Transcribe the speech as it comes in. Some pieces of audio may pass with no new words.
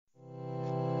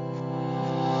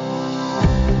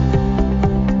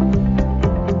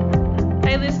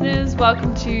listeners,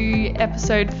 welcome to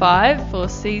episode 5 for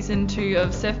season 2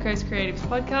 of Surf Coast Creatives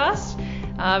podcast.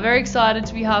 Very excited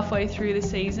to be halfway through the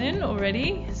season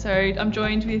already. So I'm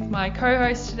joined with my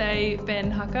co-host today,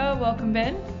 Ben Hucker. Welcome,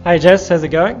 Ben. Hey Jess, how's it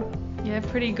going? Yeah,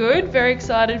 pretty good. Very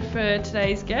excited for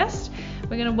today's guest.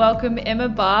 We're going to welcome Emma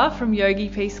Barr from Yogi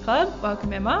Peace Club.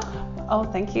 Welcome, Emma. Oh,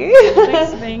 thank you.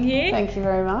 Thanks for being here. Thank you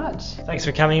very much. Thanks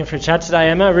for coming in for a chat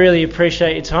today, Emma. Really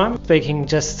appreciate your time. Speaking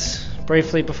just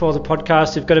briefly before the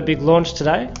podcast, we've got a big launch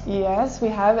today. Yes, we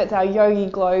have. It's our Yogi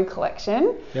Glow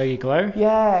collection. Yogi Glow?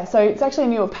 Yeah, so it's actually a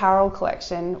new apparel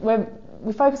collection.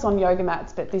 We focus on yoga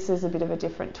mats, but this is a bit of a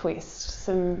different twist.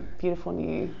 Some beautiful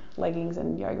new leggings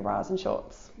and yoga bras and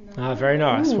shorts. Very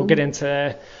nice. We'll get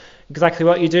into exactly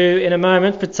what you do in a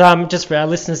moment, but just for our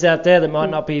listeners out there that might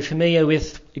not be familiar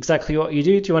with exactly what you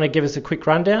do you want to give us a quick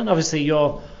rundown? Obviously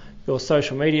your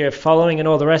social media following and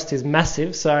all the rest is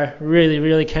massive, so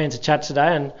really keen to chat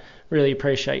today and really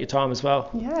appreciate your time as well.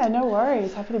 Yeah, no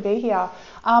worries. Happy to be here.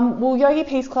 Well, Yogi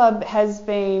Peace Club has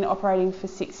been operating for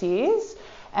 6 years,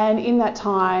 and in that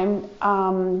time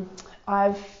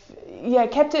I've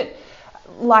kept it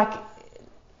like...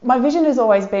 My vision has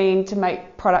always been to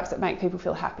make products that make people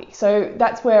feel happy. So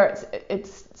that's where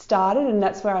it's started, and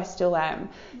that's where I still am.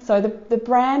 So the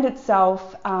brand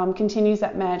itself continues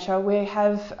that mantra. We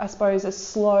have, I suppose, a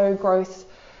slow growth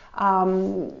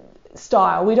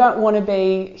style. We don't want to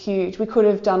be huge. We could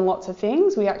have done lots of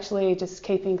things. We actually are just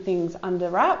keeping things under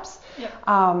wraps. Yep.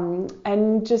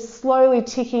 And just slowly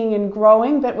ticking and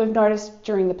growing. But we've noticed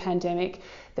during the pandemic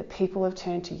that people have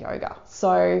turned to yoga.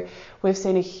 So we've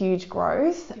seen a huge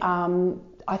growth.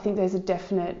 I think there's a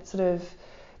definite sort of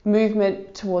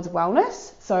movement towards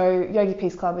wellness. So Yogi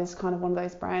Peace Club is kind of one of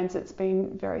those brands that's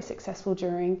been very successful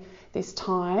during this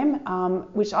time,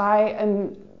 which I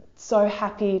am so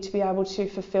happy to be able to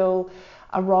fulfill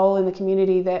a role in the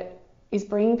community that is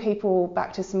bringing people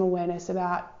back to some awareness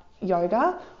about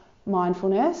yoga,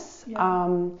 mindfulness,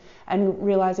 and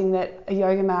realizing that a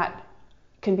yoga mat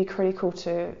can be critical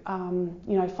to,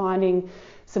 finding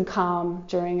some calm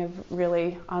during a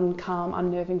really uncalm,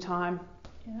 unnerving time.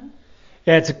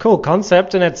 Yeah, it's a cool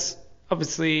concept, and it's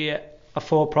obviously a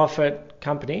for-profit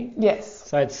company. Yes.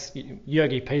 So it's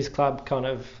Yogi Peace Club kind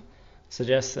of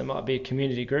suggests there might be a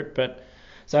community group, but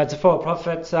so it's a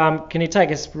for-profit. Can you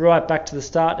take us right back to the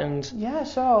start and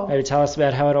sure. maybe tell us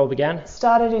about how it all began?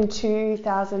 Started in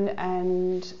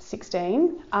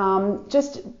 2016.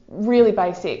 Just really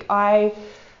basic. I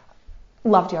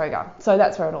loved yoga, so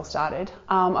that's where it all started.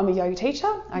 I'm a yoga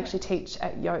teacher. I actually teach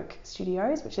at Yoke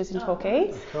Studios, which is in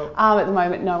Torquay. Cool. At the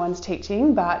moment, no one's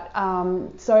teaching, but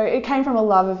so it came from a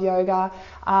love of yoga.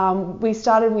 We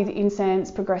started with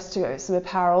incense, progressed to some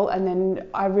apparel, and then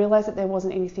I realised that there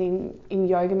wasn't anything in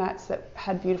yoga mats that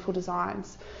had beautiful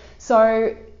designs.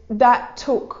 So that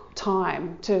took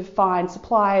time to find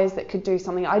suppliers that could do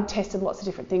something. I tested lots of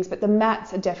different things, but the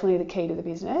mats are definitely the key to the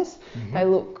business. They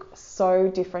look so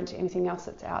different to anything else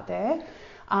that's out there.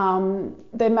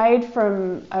 They're made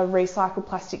from a recycled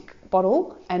plastic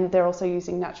bottle, and they're also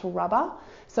using natural rubber.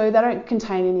 So they don't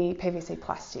contain any PVC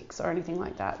plastics or anything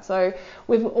like that. So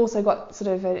we've also got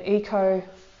sort of an eco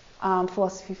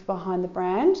philosophy behind the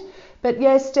brand. But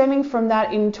stemming from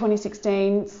that in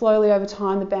 2016, slowly over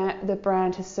time, the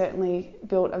brand has certainly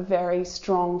built a very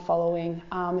strong following,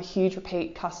 a huge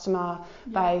repeat customer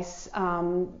base.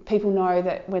 People know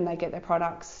that when they get their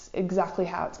products, exactly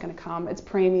how it's going to come. It's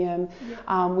premium.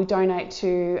 We donate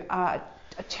to a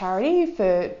charity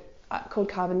called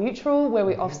Carbon Neutral, where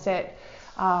we offset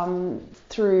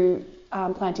through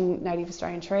planting native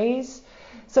Australian trees.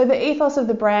 So the ethos of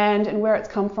the brand and where it's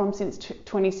come from since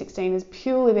 2016 has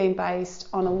purely been based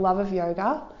on a love of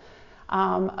yoga,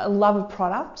 a love of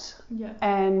product,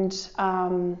 and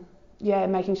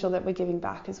making sure that we're giving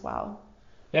back as well.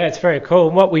 Yeah, it's very cool.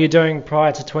 What were you doing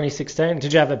prior to 2016?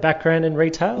 Did you have a background in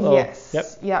retail? Or?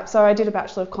 Yes. Yep. So I did a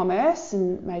Bachelor of Commerce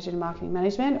and majored in Marketing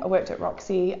Management. I worked at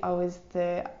Roxy. I was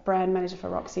the brand manager for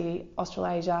Roxy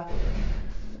Australasia.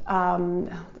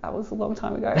 That was a long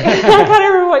time ago. I can't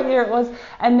remember what year it was.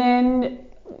 And then,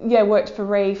 worked for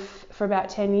Reef for about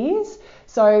 10 years.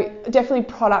 So definitely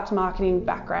product marketing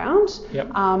background,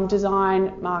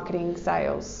 design, marketing,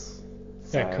 sales.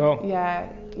 So, cool. Yeah.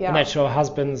 And that's your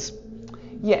husband's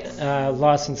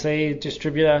licensee,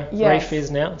 distributor, Reef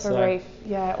is now. For Reef,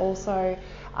 also.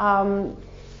 So...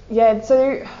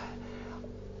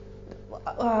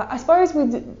 I suppose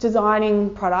with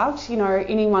designing product,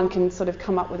 anyone can sort of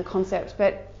come up with a concept,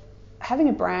 but having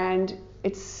a brand,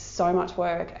 it's so much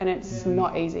work and it's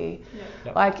not easy.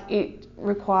 Like it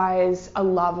requires a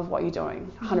love of what you're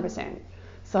doing, 100%.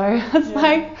 So it's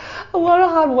like a lot of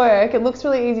hard work. It looks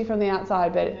really easy from the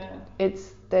outside, but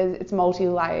it's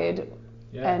multi-layered.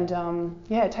 Yeah. And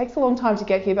it takes a long time to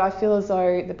get here, but I feel as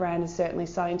though the brand is certainly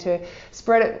starting to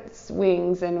spread its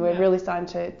wings, and we're really starting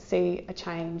to see a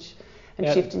change and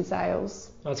shift in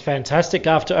sales. That's fantastic.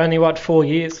 After only 4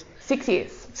 years? 6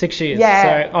 years. 6 years.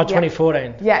 Yeah. So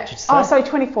 2014. Yeah. Did you say? Oh, so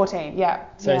 2014. Yeah.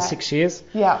 So 6 years.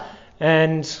 Yeah.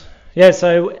 And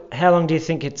so how long do you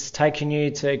think it's taken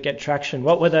you to get traction?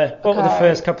 What were the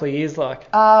first couple of years like?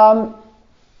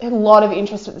 A lot of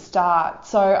interest at the start.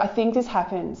 So I think this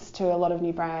happens to a lot of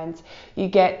new brands. You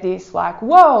get this like,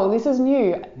 whoa, this is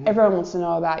new. Everyone wants to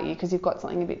know about you because you've got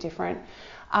something a bit different.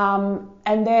 And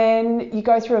then you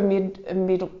go through a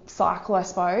mid cycle, I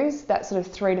suppose, that sort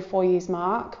of 3 to 4 years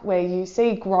mark, where you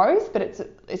see growth, but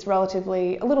it's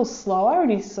relatively a little slower,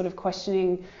 and you're sort of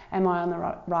questioning, am I on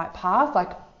the right path?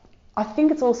 Like, I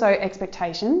think it's also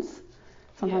expectations.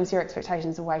 Sometimes your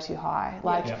expectations are way too high.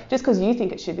 Just because you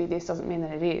think it should be this doesn't mean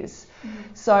that it is.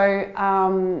 So,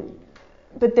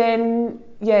 but then,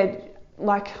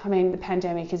 the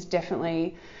pandemic has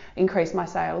definitely increased my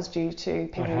sales due to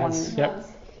people wanting,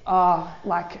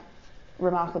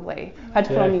 remarkably. I had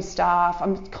to put on new staff.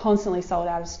 I'm constantly sold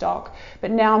out of stock.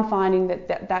 But now I'm finding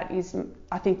that is,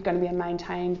 I think, going to be a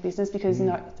maintained business because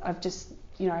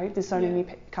there's so many new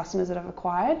customers that I've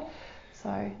acquired.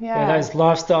 So, those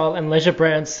lifestyle and leisure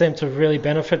brands seem to really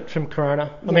benefit from Corona.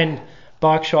 I mean,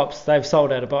 bike shops, they've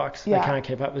sold out of bikes. They can't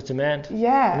keep up with demand.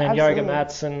 Yeah, and then absolutely. yoga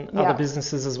mats and other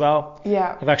businesses as well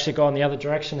have actually gone the other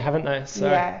direction, haven't they? So.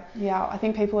 Yeah. I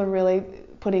think people are really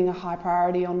putting a high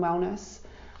priority on wellness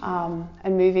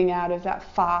and moving out of that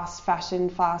fast fashion,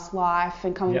 fast life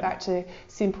and coming back to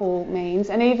simple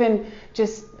means. And even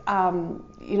just,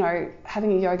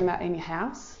 having a yoga mat in your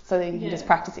house, so that you can just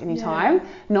practice any time,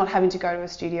 not having to go to a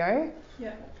studio.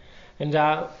 Yeah. And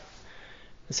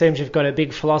it seems you've got a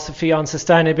big philosophy on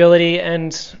sustainability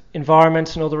and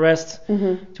environment and all the rest.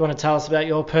 Mm-hmm. Do you want to tell us about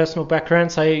your personal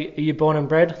background? So are you born and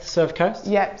bred Surf Coast?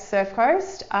 Yep, Surf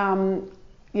Coast. I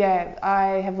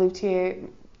have lived here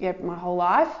my whole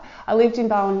life. I lived in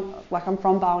Barwon, I'm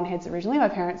from Barwon Heads originally. My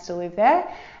parents still live there,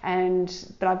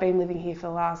 but I've been living here for the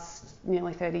last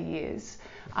nearly 30 years.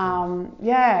 So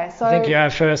I think you're our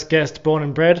first guest born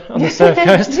and bred on the Surf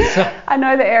Coast. So. I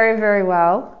know the area very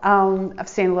well. I've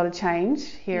seen a lot of change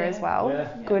here as well,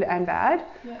 good and bad.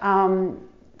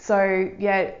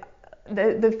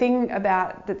 The thing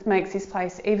that makes this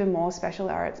place even more special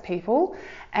are its people.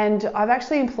 And I've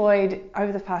actually employed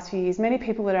over the past few years many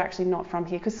people that are actually not from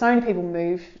here, because so many people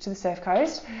move to the Surf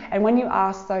Coast. And when you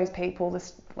ask those people, the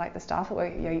staff at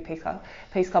work at Yogi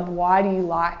Peace Club, why do you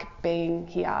like being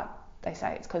here? They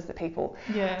say it's because of the people.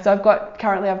 Yeah. So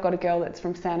currently I've got a girl that's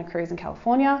from Santa Cruz in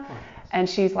California, and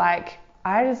she's like,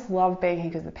 I just love being here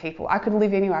because of the people. I could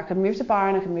live anywhere. I could move to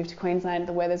Byron, I could move to Queensland,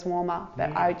 the weather's warmer,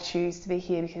 but I choose to be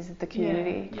here because of the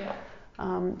community.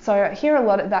 So I hear a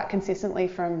lot of that consistently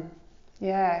from,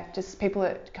 just people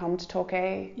that come to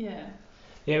Torquay. Yeah,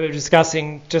 we were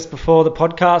discussing just before the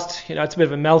podcast, it's a bit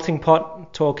of a melting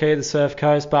pot, Torquay, the Surf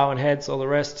Coast, Barwon Heads, all the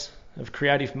rest of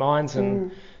creative minds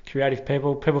and creative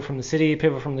people from the city,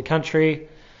 people from the country,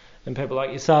 and people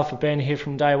like yourself have been here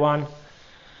from day one.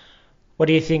 What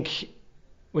do you think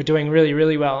we're doing really,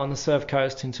 really well on the Surf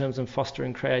Coast in terms of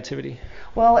fostering creativity?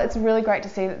 Well, it's really great to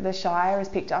see that the Shire has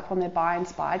picked up on their Buy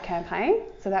Inspired campaign,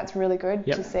 so that's really good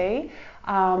to see.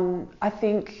 I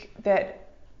think that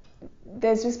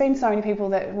there's just been so many people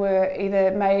that were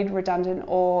either made redundant,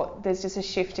 or there's just a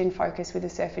shift in focus with the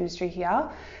surf industry here,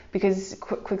 because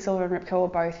Quicksilver and Rip Curl were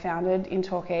both founded in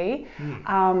Torquay.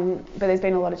 But there's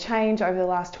been a lot of change over the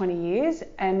last 20 years,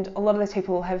 and a lot of those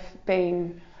people have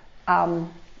been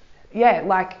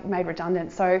made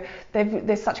redundant. So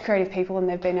they're such creative people, and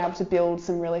they've been able to build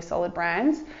some really solid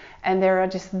brands. And there are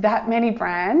just that many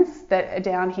brands that are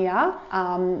down here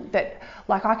that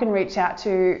I can reach out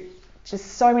to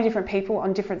just so many different people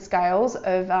on different scales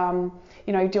of, do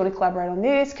you want to collaborate on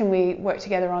this? Can we work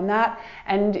together on that?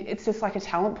 And it's just like a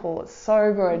talent pool. It's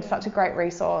so good, such a great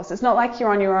resource. It's not like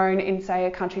you're on your own in, say,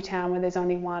 a country town where there's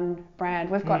only one brand.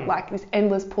 We've got this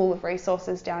endless pool of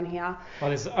resources down here.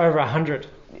 Well, there's over 100.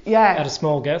 Yeah. At a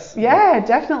small guess. Yeah,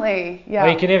 definitely. Yeah.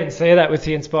 Well, you can even see that with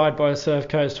the Inspired by Surf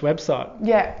Coast website.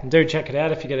 Yeah. And do check it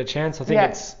out if you get a chance. I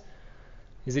think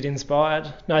is it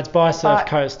Inspired? No, it's by Surf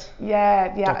Coast.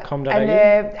 Yeah. .com.au. And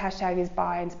their hashtag is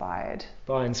Buy Inspired.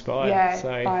 Buy Inspired. Yeah,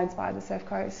 so. Buy Inspired the Surf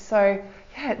Coast. So,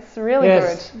 it's really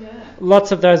good. Yeah.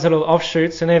 Lots of those little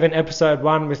offshoots, and even episode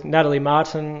 1 with Natalie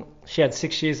Martin, she had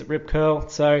 6 years at Rip Curl.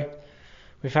 So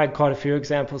we've had quite a few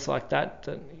examples like that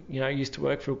used to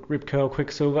work for Rip Curl,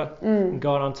 Quicksilver, and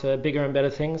gone on to bigger and better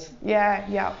things.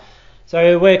 Yeah.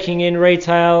 So working in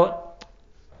retail,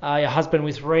 your husband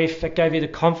with Reef, that gave you the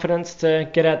confidence to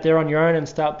get out there on your own and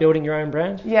start building your own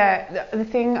brand? Yeah, the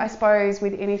thing I suppose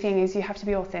with anything is you have to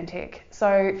be authentic.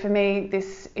 So for me,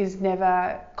 this is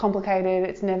never complicated,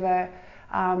 it's never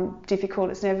difficult,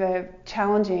 it's never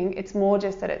challenging. It's more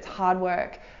just that it's hard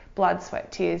work, blood,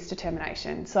 sweat, tears,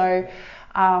 determination. So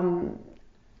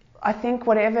I think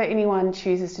whatever anyone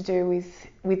chooses to do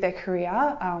with their career,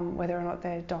 whether or not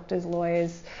they're doctors,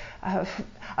 lawyers,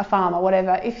 a farmer,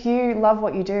 whatever, if you love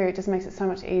what you do, it just makes it so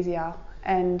much easier.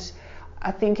 And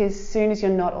I think as soon as you're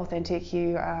not authentic,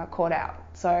 you are caught out.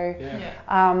 So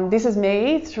this is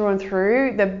me through and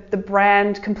through. The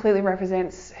brand completely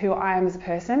represents who I am as a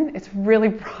person. It's really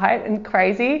bright and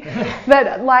crazy,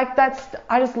 but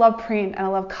I just love print and I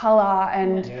love colour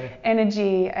and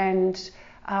energy and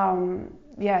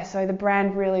so the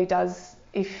brand really does.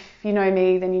 If you know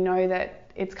me, then you know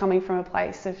that it's coming from a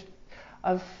place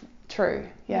of true.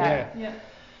 Yeah.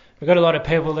 We've got a lot of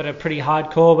people that are pretty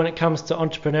hardcore when it comes to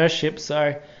entrepreneurship.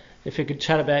 So if you could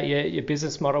chat about your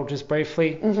business model just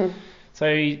briefly. Mm-hmm. So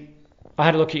I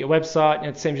had a look at your website and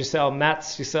it seems you sell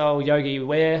mats, you sell yogi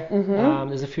wear. Mm-hmm.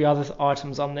 There's a few other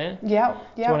items on there. Yeah.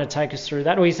 Do you want to take us through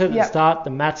that? Well, you said at the start the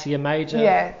mats are your major.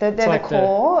 Yeah, they're the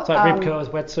core. It's like Rip Curl's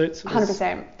wetsuits.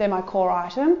 100%. They're my core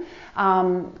item.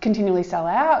 Continually sell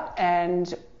out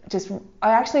and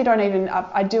I actually don't even,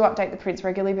 I do update the prints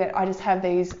regularly, but I just have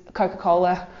these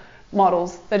Coca-Cola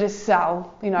models that just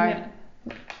sell,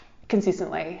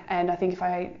 consistently. And I think if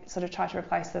I sort of try to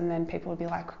replace them, then people would be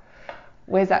like,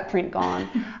 where's that print gone?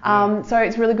 So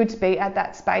it's really good to be at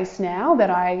that space now that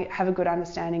I have a good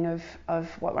understanding of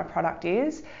what my product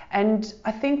is. And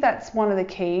I think that's one of the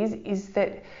keys is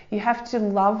that you have to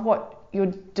love what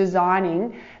you're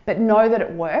designing, but know that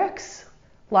it works.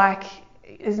 Like,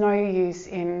 there's no use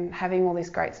in having all this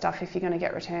great stuff if you're going to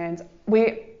get returns.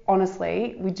 We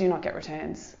do not get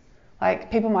returns. Like,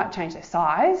 people might change their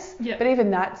size, but even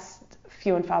that's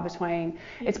few and far between.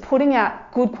 It's putting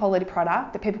out good quality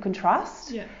product that people can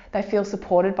trust. They feel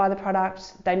supported by the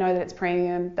product. They know that it's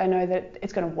premium. They know that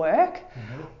it's going to work.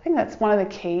 Mm-hmm. I think that's one of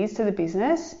the keys to the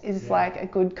business is like a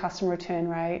good customer return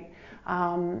rate.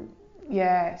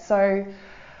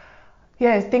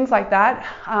 Things like that.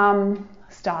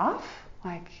 Staff,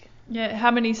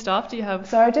 how many staff do you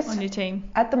have on your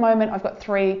team? At the moment, I've got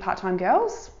 3 part-time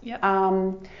girls.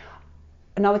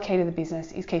 Another key to the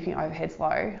business is keeping overheads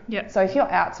low. So if you're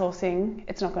outsourcing,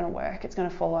 it's not going to work. It's going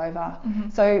to fall over. Mm-hmm.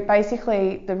 So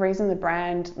basically, the reason the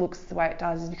brand looks the way it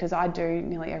does is because I do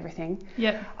nearly everything.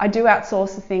 I do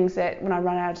outsource the things that when I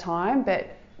run out of time, but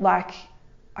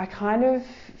I kind of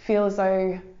feel as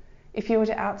though if you were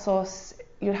to outsource,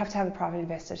 you'd have to have a private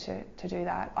investor to do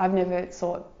that. I've never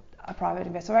sought a private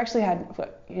investor. I've actually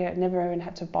never even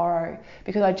had to borrow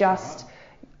because I just...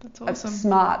 That's awesome.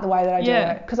 Smart the way that I do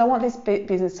it because I want this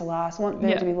business to last. I want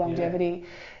there to be longevity.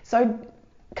 So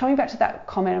coming back to that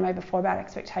comment I made before about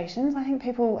expectations, I think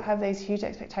people have these huge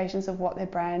expectations of what their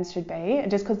brands should be, and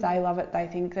just because they love it, they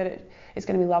think that it's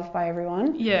going to be loved by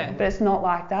everyone. But it's not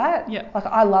like that. Like,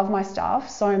 I love my stuff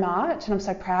so much, and I'm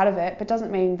so proud of it, but it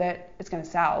doesn't mean that it's going to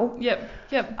sell.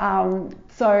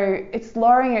 So it's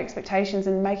lowering your expectations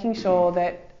and making sure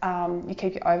that you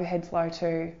keep your overheads low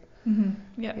too.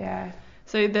 Mm-hmm.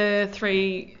 So the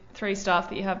three staff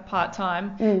that you have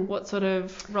part-time, what sort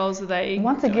of roles are they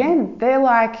Once doing? Again, they're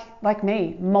like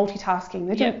me, multitasking.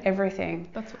 They're doing everything.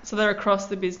 So they're across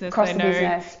the business.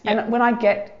 Business. And when I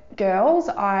get girls,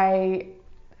 I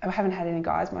haven't had any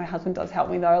guys. My husband does help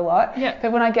me though a lot.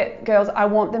 But when I get girls, I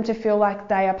want them to feel like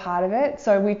they are part of it.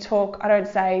 So we talk, I don't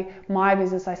say my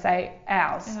business, I say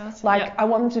ours. I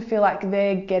want them to feel like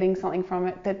they're getting something from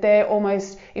it, that they're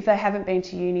almost, if they haven't been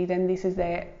to uni, then this is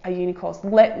a uni course.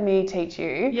 Let me teach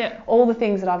you all the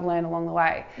things that I've learned along the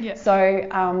way.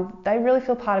 So they really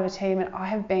feel part of a team, and I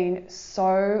have been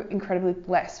so incredibly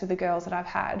blessed with the girls that I've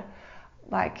had.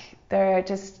 They're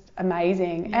just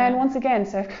amazing. And once again,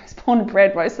 Surf Coast born and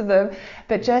bred, most of them,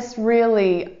 but just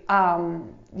really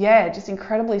just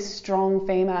incredibly strong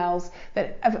females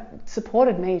that have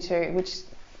supported me too, which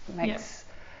makes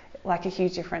a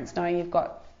huge difference knowing you've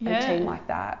got a team like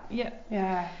that.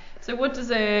 So what does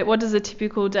a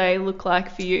typical day look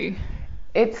like for you?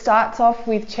 It starts off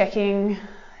with checking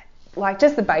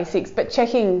just the basics, but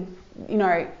checking,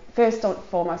 first and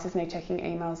foremost is me checking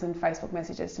emails and Facebook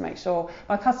messages to make sure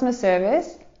my customer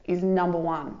service is number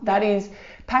one. That is,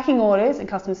 packing orders and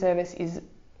customer service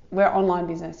we're online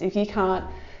business. If you can't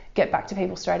get back to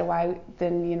people straight away,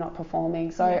 then you're not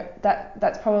performing. So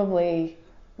that's probably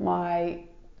my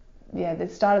the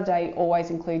start of the day always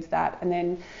includes that, and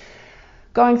then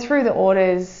going through the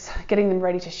orders, getting them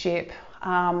ready to ship.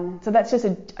 So that's just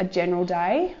a general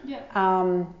day.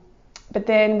 Yeah. But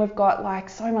then we've got like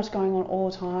so much going on all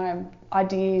the time: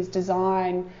 ideas,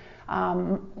 design,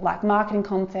 like marketing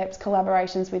concepts,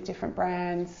 collaborations with different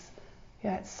brands.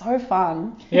 Yeah, it's so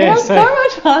fun. Yeah, so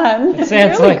much fun. It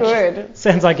sounds really like good.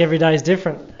 Sounds like every day is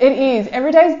different. It is.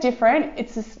 Every day is different.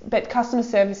 But customer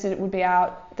service would be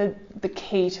the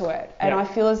key to it. And I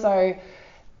feel as though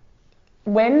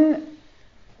when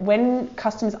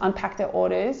customers unpack their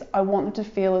orders, I want them to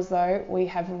feel as though we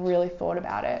have really thought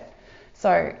about it.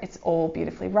 So it's all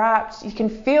beautifully wrapped. You can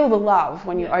feel the love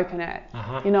when you open it,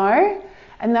 you know?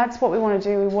 And that's what we want to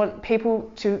do. We want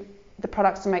the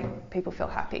products to make people feel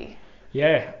happy.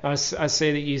 Yeah, I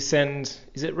see that you send,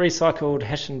 is it recycled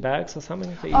Hessian bags or something?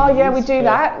 We do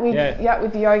that.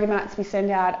 With the yoga mats, we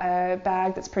send out a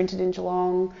bag that's printed in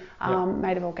Geelong,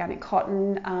 made of organic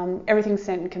cotton. Everything's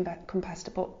sent in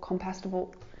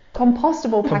compostable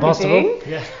packaging.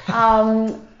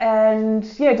 And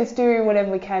just do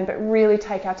whatever we can, but really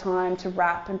take our time to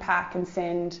wrap and pack and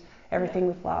send everything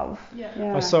with love.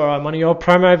 I saw on one of your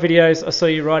promo videos, I saw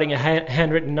you writing a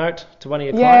handwritten note to one of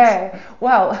your clients. Yeah,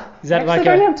 well, I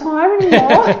don't have time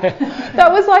anymore.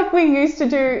 That was like we used to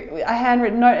do a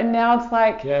handwritten note, and now it's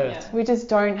like we just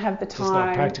don't have the time. It's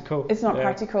not practical. It's not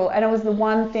practical. And it was the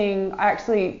one thing, I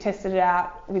actually tested it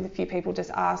out with a few people,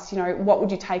 just asked, what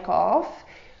would you take off?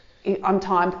 I'm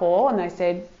time poor, and they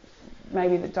said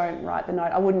maybe don't write the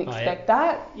note. I wouldn't expect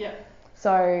that. Yeah. So,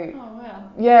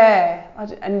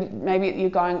 and maybe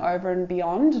you're going over and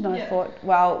beyond. And I thought,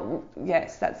 well,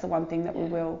 yes, that's the one thing that we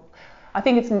will. I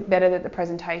think it's better that the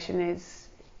presentation is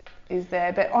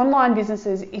there. But online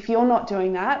businesses, if you're not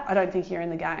doing that, I don't think you're in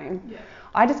the game. Yeah.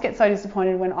 I just get so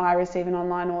disappointed when I receive an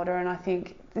online order and I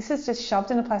think this is just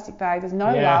shoved in a plastic bag. There's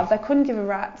no love. They couldn't give a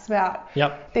rat's about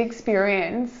the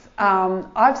experience.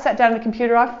 I've sat down at the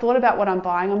computer. I've thought about what I'm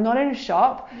buying. I'm not in a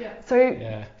shop. Yeah.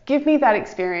 So give me that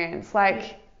experience.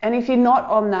 And if you're not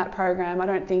on that program, I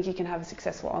don't think you can have a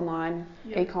successful online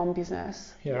e-com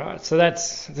business. Yeah, right. So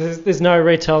there's no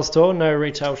retail store, no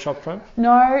retail shop front?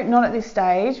 No, not at this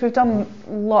stage. We've done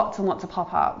lots and lots of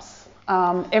pop-ups.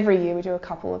 Every year we do a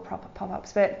couple of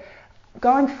pop-ups, but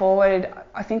going forward,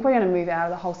 I think we're going to move out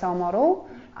of the wholesale model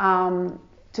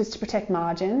just to protect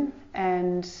margin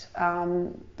and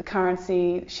the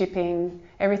currency, shipping,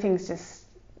 everything's just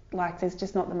there's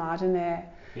just not the margin there.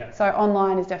 Yeah. So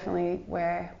online is definitely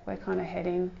where we're kind of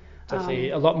heading.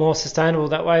 Definitely a lot more sustainable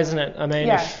that way, isn't it? I mean,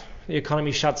 if the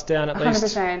economy shuts down, at 100%.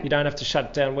 Least you don't have to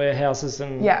shut down warehouses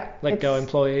and let go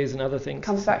employees and other things.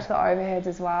 Comes back to the overheads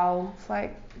as well.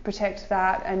 It's protect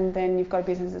that, and then you've got a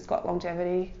business that's got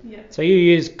longevity. Yeah. So you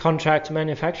use contract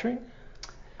manufacturing?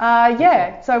 So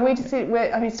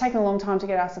it's taken a long time to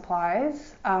get our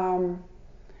suppliers. But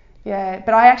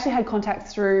I actually had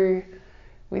contacts with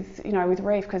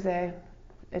Reef because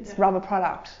it's rubber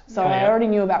product. So I already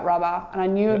knew about rubber, and I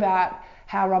knew about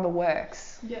how rubber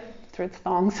works through its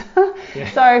thongs.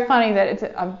 So funny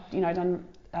that I've done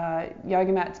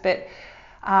yoga mats, but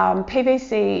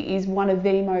PVC is one of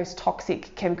the most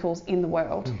toxic chemicals in the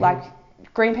world. Mm-hmm.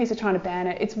 Greenpeace are trying to ban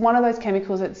it. It's one of those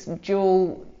chemicals that's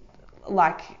dual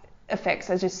effects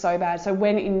are just so bad. So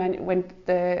when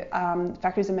the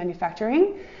factories are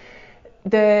manufacturing,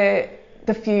 the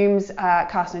fumes are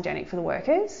carcinogenic for the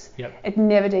workers. Yep. It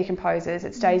never decomposes.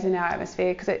 It stays in our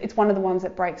atmosphere because it's one of the ones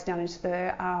that breaks down into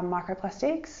the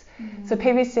microplastics. Mm-hmm. So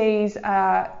PVCs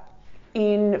are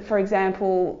in, for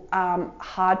example,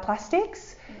 hard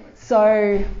plastics.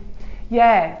 So,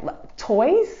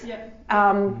 toys.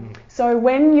 Yep. So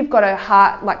when you've got a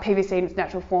hard, PVC in its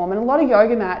natural form, and a lot of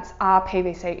yoga mats are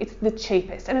PVC, it's the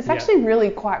cheapest, and it's actually really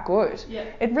quite good. Yeah.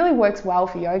 It really works well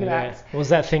for yoga mats. What was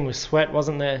that thing with sweat,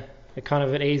 wasn't there? They're kind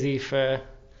of easy to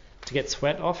get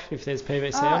sweat off if there's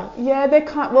PVC on it? Yeah,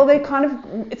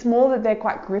 it's more that they're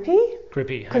quite grippy.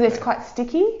 Grippy. Because it's quite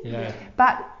sticky. Yeah.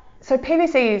 But, so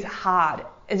PVC is hard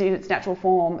as in its natural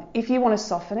form. If you want to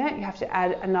soften it, you have to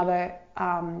add another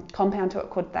compound to it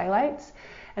called phthalates.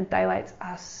 And phthalates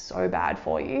are so bad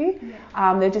for you.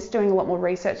 Yeah. They're just doing a lot more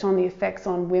research on the effects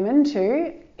on women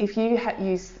too. If you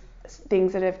use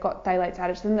things that have got phthalates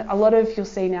added to them, a lot of you'll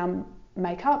see now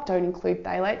makeup don't include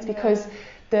phthalates because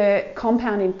the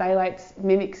compound in phthalates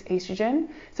mimics estrogen.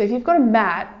 So if you've got a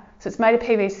mat, so it's made of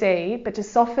PVC, but to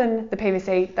soften the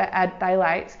PVC, they add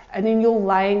phthalates, and then you're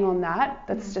laying on that.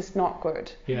 That's just not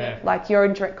good. Yeah. You're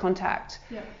in direct contact.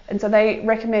 Yeah. And so they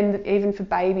recommend that even for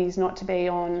babies not to be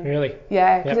on. Really?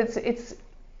 Yeah, because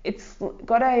it's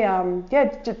got a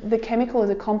the chemical is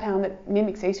a compound that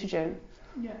mimics estrogen.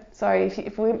 Yeah. So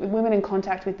if women in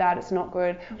contact with that, it's not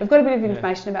good. We've got a bit of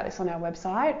information about this on our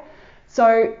website.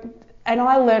 So, and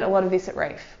I learnt a lot of this at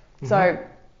Reef. So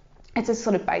it's a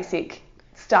sort of basic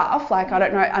stuff. Like I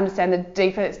don't understand the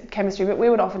deeper chemistry, but we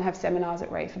would often have seminars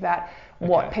at Reef about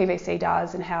what PVC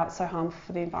does and how it's so harmful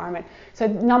for the environment. So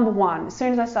number one, as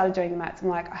soon as I started doing the mats, I'm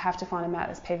like, I have to find a mat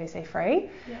that's PVC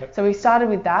free. Yep. So we started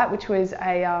with that, which was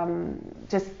a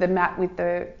just the mat with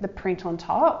the print on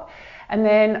top. And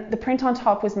then the print on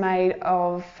top was made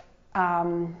of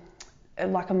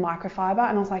like a microfiber,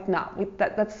 and I was like, nah,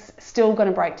 that's still going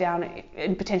to break down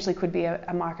and potentially could be a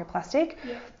microplastic.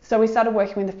 Yeah. So we started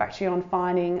working with the factory on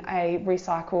finding a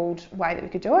recycled way that we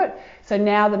could do it. So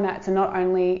now the mats are not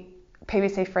only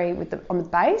PVC free on the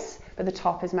base, but the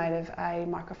top is made of a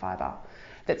microfiber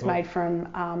that's made from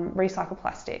recycled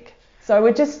plastic. So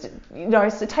we're just,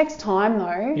 it takes time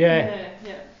though. Yeah.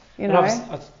 You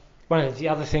know. One of the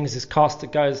other things is cost.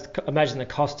 Imagine the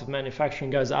cost of manufacturing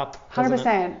goes up.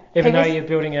 100%. Even though you're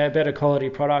building a better quality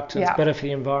product, it's better for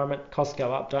the environment, costs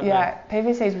go up, don't they? Yeah,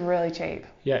 PVC is really cheap.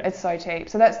 Yeah. It's so cheap.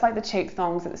 So that's like the cheap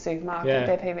thongs at the supermarket,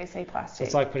 they're PVC plastic. So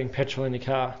it's like putting petrol in your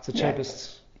car. It's the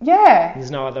cheapest. Yeah.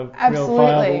 There's no other real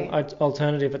viable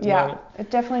alternative at the moment. Yeah,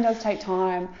 it definitely does take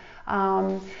time.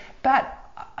 But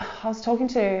I was talking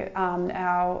to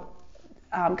our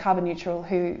Carbon Neutral,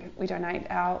 who we donate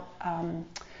our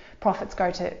profits go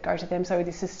to them, so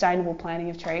the sustainable planting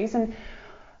of trees. And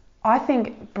I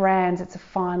think brands, it's a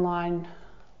fine line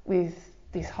with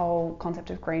this whole concept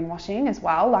of greenwashing as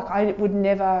well. Like I would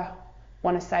never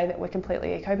want to say that we're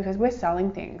completely eco, because we're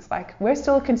selling things. Like we're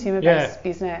still a consumer-based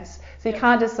business. So you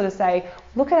can't just sort of say,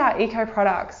 look at our eco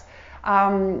products,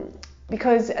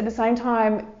 because at the same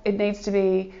time it needs to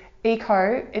be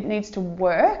eco, it needs to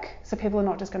work, so people are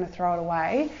not just going to throw it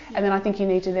away. And then I think you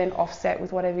need to then offset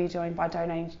with whatever you're doing by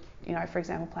donating, for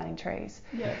example, planting trees.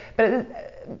 But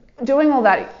doing all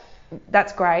that,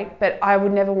 that's great, but I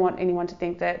would never want anyone to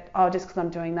think that, just because I'm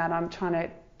doing that, I'm trying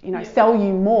to, sell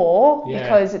you more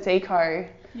because it's eco.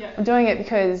 I'm doing it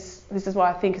because this is what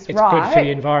I think is right. It's good for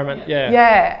the environment,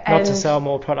 not to sell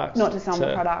more product. Not to sell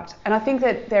more product. And I think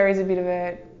that there is a bit of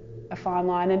a fine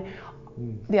line.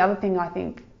 And the other thing I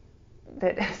think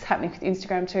that is happening with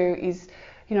Instagram too is,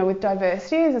 with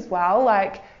diversity as well,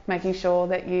 like making sure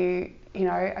that you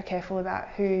are careful about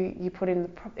who you put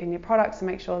in your products and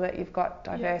make sure that you've got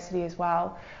diversity as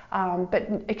well. But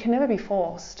it can never be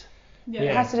forced.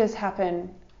 It has to just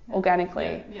happen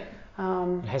organically.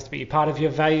 It has to be part of your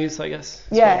values, I guess.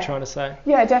 That's what you're trying to say.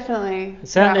 Yeah, definitely.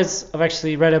 I've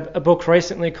actually read a book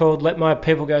recently called Let My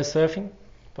People Go Surfing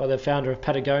by the founder of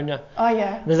Patagonia. Oh,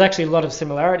 yeah. And there's actually a lot of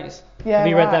similarities. Yeah, have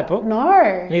you read that book? No.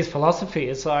 And his philosophy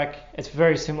is it's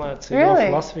very similar to your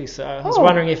philosophy. So I was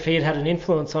wondering if he had an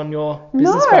influence on your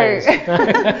business values.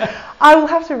 I will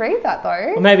have to read that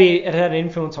though. Or maybe it had an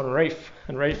influence on Reef.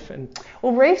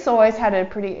 Well, Reef's always had a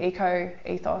pretty eco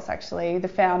ethos actually. The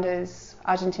founders,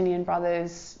 Argentinian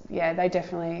brothers, they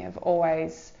definitely have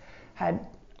always had,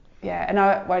 and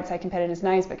I won't say competitors'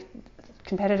 names, but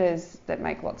competitors that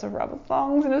make lots of rubber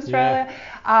thongs in Australia,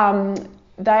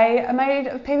 they are made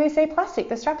of PVC plastic,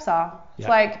 the straps are. It's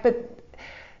I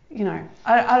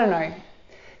don't know.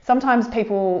 Sometimes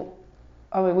people,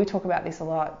 we talk about this a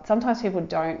lot, sometimes people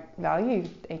don't value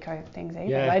eco things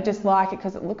either. They just like it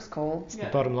because it looks cool. It's the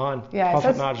bottom line,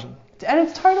 profit margin. And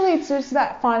it's just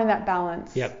that finding that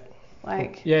balance.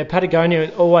 Patagonia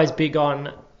is always big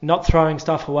on not throwing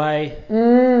stuff away.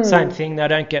 Same thing, they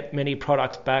don't get many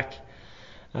products back.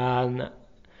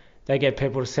 They get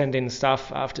people to send in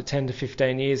stuff after 10 to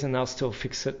 15 years and they'll still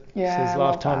fix it. So there's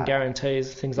lifetime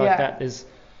guarantees, things like that. There's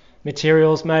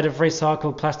materials made of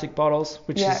recycled plastic bottles,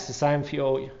 which is the same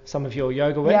for some of your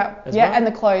yoga wear as well. And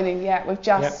the clothing, we've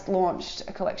just launched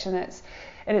a collection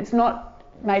it's not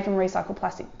made from recycled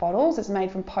plastic bottles, it's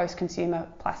made from post-consumer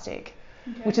plastic,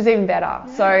 which is even better.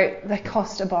 So they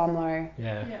cost a bomb though.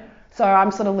 So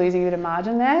I'm sort of losing a bit of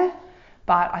margin there,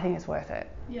 but I think it's worth it.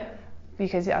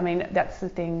 Because that's the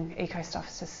thing, eco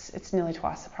stuff's it's nearly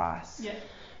twice the price.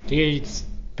 Do you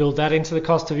build that into the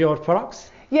cost of your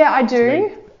products? Yeah, I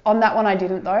do. On that one I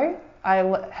didn't though.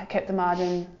 I kept the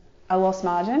margin, I lost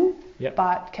margin,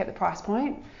 but kept the price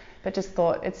point. But just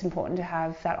thought it's important to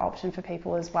have that option for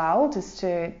people as well, just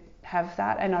to have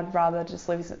that, and I'd rather just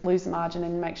lose the margin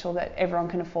and make sure that everyone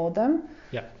can afford them.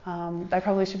 They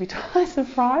probably should be twice the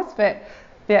price, but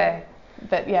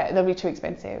they'll be too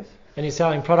expensive. And you're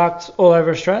selling products all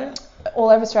over Australia? All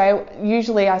over Australia.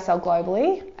 Usually I sell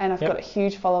globally, and I've got a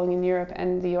huge following in Europe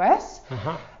and the US,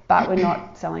 but we're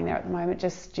not selling there at the moment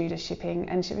just due to shipping,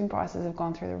 and shipping prices have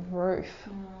gone through the roof.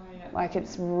 Like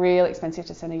it's really expensive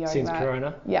to send a yoga mat. Since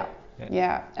Corona? Yeah.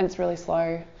 Yeah, and it's really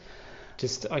slow.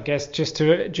 Just, I guess,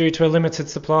 due to a limited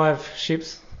supply of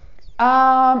ships.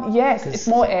 Yes, it's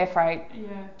more air freight.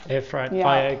 Yeah. Air freight. Yeah.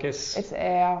 I guess It's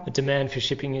air. the demand for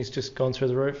shipping has just gone through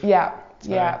the roof. Yeah,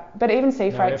 So, yeah. But even sea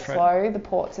no freight's air freight. slow. The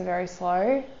ports are very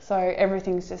slow. So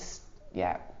everything's just,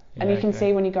 And you can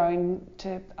see when you're going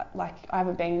to, like, I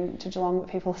haven't been to Geelong, but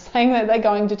people are saying that they're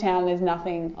going to town and there's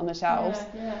nothing on the shelves.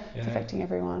 It's affecting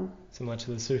everyone. Similar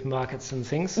to the supermarkets and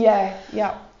things. Yeah.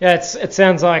 Yeah, it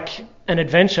sounds like an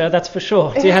adventure, that's for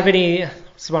sure. Do you have any,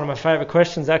 this is one of my favourite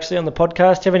questions actually on the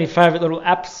podcast, do you have any favourite little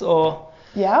apps or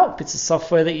bits of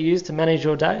software that you use to manage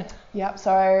your day? Yep.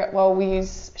 So, well, we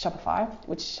use Shopify,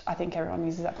 which I think everyone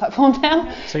uses that platform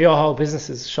now. So your whole business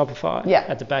is Shopify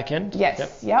at the back end?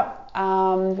 Yes. Yep.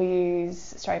 We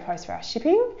use Australia Post for our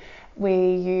shipping. We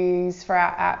use, for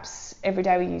our apps, every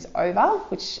day we use Over,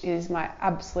 which is my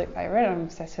absolute favourite. I'm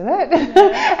obsessed with it.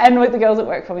 And with the girls that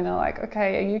work for me, they're like,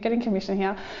 okay, are you getting commission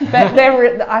here? But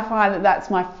I find that that's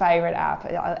my favourite app.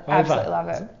 I absolutely love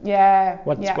it. Yeah.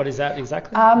 What is that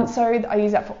exactly? So I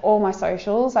use that for all my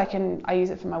socials. I use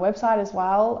it for my website as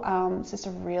well. It's just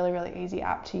a really, really easy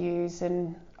app to use,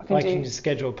 and I can you can just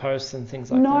schedule posts and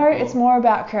things like that? No, it's more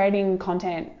about creating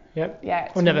content. Yep. Yeah.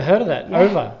 I've never heard of that. Yeah.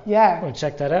 Over. Yeah. I want to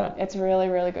check that out. It's really,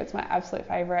 really good. It's my absolute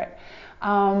favourite.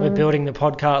 We're building the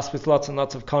podcast with lots and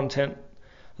lots of content.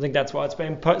 I think that's why it's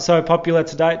been so popular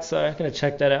to date. So I'm going to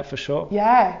check that out for sure.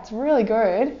 Yeah, it's really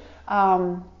good.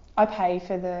 I pay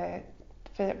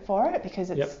for it because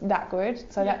it's that good.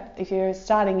 So that if you're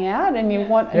starting out and you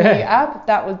want a new app,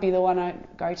 that would be the one I'd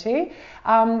go to.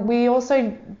 We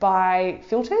also buy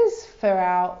filters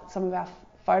for some of our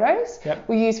photos.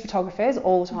 We use photographers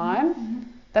all the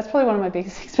time. That's probably one of my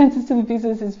biggest expenses to the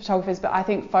business is photographers, but I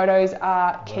think photos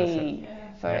are key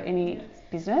for any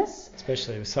business.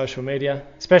 Especially with social media,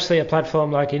 especially a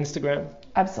platform like Instagram.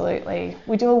 Absolutely.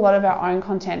 We do a lot of our own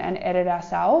content and edit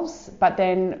ourselves, but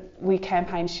then we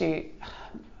campaign shoot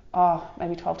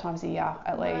maybe 12 times a year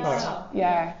at least. Wow.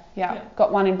 Yeah.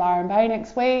 Got one in Byron Bay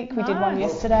next week. We did one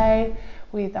yesterday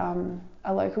with a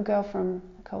local girl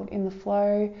called In The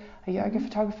Flow, a yoga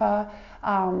photographer.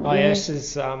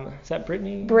 Is that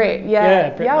Brittany? Brit,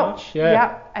 Brit March.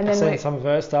 And I've then seen some of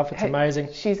her stuff. It's amazing.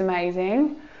 She's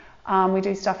amazing. We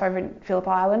do stuff over in Phillip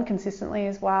Island consistently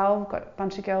as well. We've got a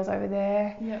bunch of girls over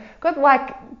there. Got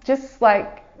just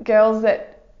girls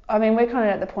that, I mean, we're kind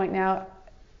of at the point now,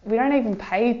 we don't even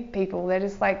pay people. They're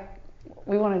just like,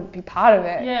 we want to be part of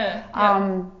it.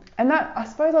 And that, I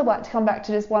suppose I'd like to come back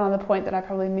to just one other point that I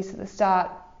probably missed at the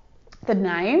start, the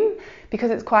name,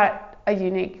 because it's quite a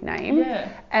unique name.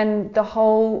 And the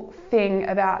whole thing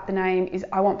about the name is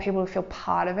I want people to feel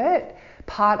part of it,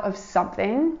 part of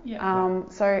something.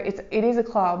 So it is a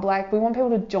club. Like, we want people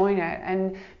to join it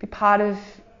and be part of,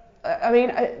 I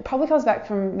mean, it probably comes back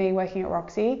from me working at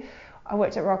Roxy. I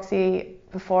worked at Roxy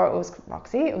before it was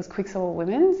Roxy. It was Quicksilver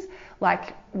Women's,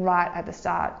 like right at the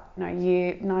start,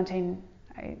 year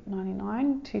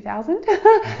 1999, 2000,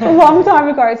 a long time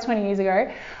ago. It's 20 years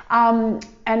ago.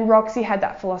 And Roxy had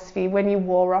that philosophy. When you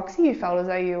wore Roxy, you felt as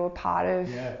though you were part of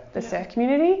the surf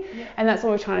community. And that's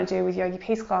what we're trying to do with Yogi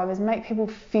Peace Club, is make people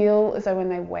feel as though when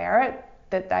they wear it,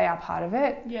 that they are part of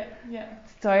it.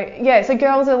 So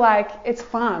girls are like, it's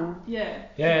fun.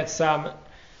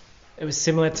 It was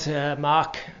similar to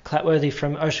Mark Clatworthy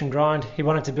from Ocean Grind. He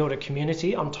wanted to build a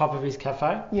community on top of his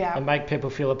cafe and make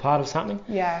people feel a part of something.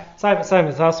 Same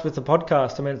with us with the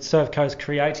podcast. I mean, Surf Coast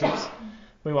Creatives.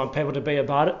 We want people to be a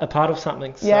part of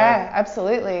something. So. Yeah,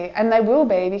 absolutely. And they will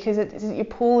be, because you're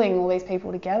pooling all these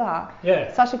people together.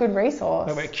 It's such a good resource.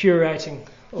 And we're curating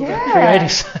all the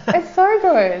creatives. It's so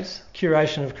good.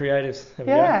 Curation of creatives. There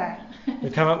we go.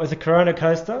 We've come up with a Corona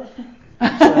coaster.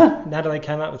 So Natalie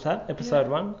came up with that, episode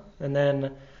 1. And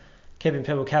then keeping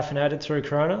people caffeinated through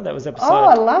Corona. That was episode. Oh,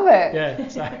 I love it. Yeah.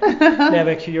 So now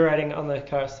we're curating on the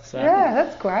coast. So. Yeah,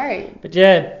 that's great. But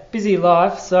busy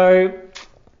life. So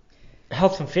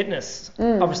health and fitness.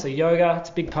 Obviously yoga,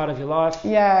 it's a big part of your life.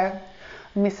 Yeah,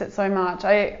 I miss it so much.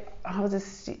 I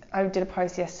did a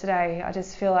post yesterday. I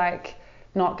just feel like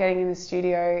not getting in the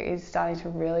studio is starting to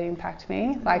really impact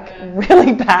me,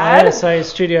 really bad. So your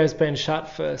studio's been shut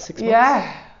for 6 months?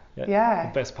 Yeah.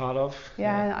 The best part of.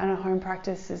 And a home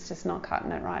practice is just not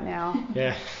cutting it right now.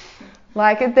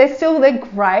 Like they're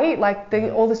great.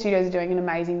 All the studios are doing an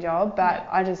amazing job, but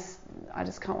I just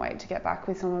can't wait to get back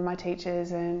with some of my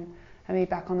teachers and be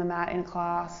back on the mat in a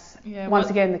class. Once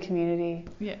again, the community.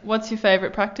 What's your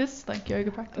favourite practice, like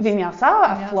yoga practice?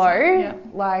 Vinyasa, flow.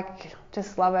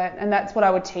 Just love it. And that's what I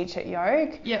would teach at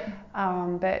Yoga.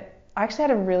 But I actually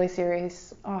had a really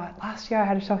serious, last year I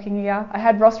had a shocking year. I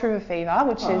had Ross River fever,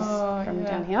 which is from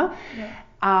down here.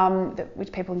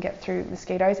 which people can get through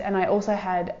mosquitoes. And I also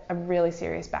had a really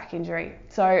serious back injury.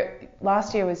 So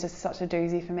last year was just such a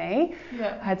doozy for me.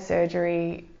 Yeah. I had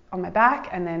surgery on my back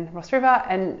and then Ross River.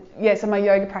 And yeah, so my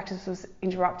yoga practice was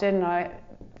interrupted, and I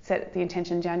set the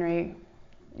intention January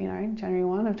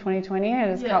 1 of 2020. I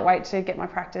just can't wait to get my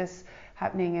practice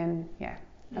happening, and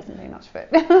hasn't been much of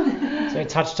it. So you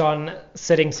touched on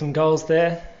setting some goals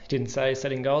there. You didn't say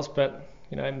setting goals, but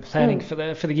and planning for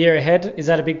the year ahead. Is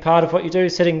that a big part of what you do,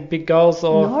 setting big goals?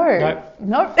 Or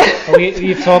No. Or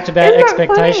you've talked about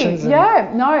expectations.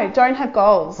 No, don't have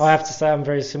goals. I have to say I'm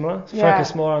very similar.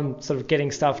 Focus more on sort of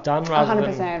getting stuff done rather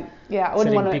 100%. than I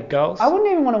wouldn't setting big goals. I wouldn't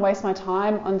even want to waste my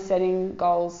time on setting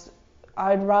goals.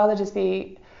 I'd rather just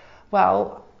be,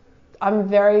 I'm a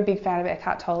very big fan of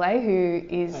Eckhart Tolle, who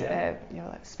is a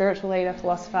spiritual leader,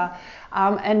 philosopher,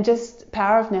 and just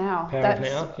power of now. That's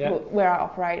where I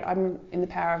operate. I'm in the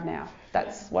power of now.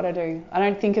 That's what I do. I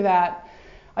do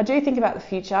think about the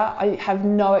future. I have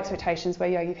no expectations where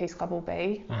Yogi Peace Club will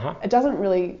be. It doesn't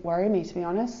really worry me, to be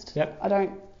honest. I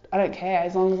don't care,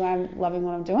 as long as I'm loving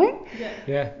what I'm doing.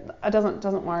 It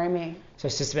doesn't worry me. So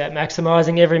it's just about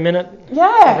maximising every minute,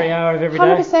 every hour of every day.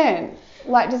 100%.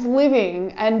 Like just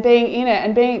living and being in it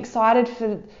and being excited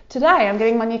for today. I'm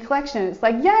getting my new collection. It's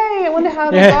like, yay, I wonder how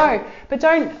it'll go. But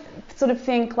don't sort of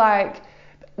think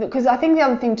because I think the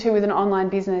other thing too with an online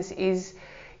business is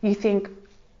you think,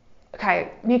 okay,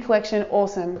 new collection,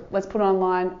 awesome. Let's put it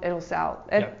online. It'll sell.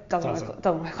 It doesn't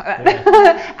work like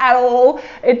that at all.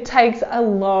 It takes a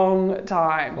long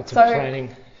time. Lots of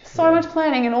planning. So much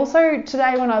planning. And also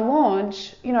today when I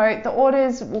launch, the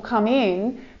orders will come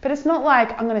in, but it's not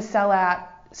like I'm going to sell out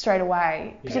straight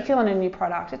away, particularly on a new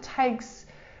product. It takes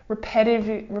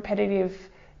repetitive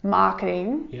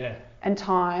marketing and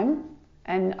time.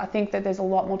 And I think that there's a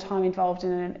lot more time involved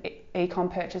in an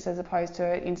e-com purchase as opposed to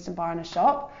an instant buy in a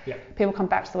shop. People come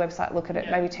back to the website, look at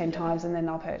it maybe 10 times, and then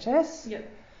they'll purchase.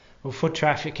 Well, foot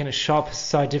traffic in a shop is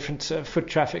so different to foot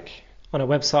traffic on a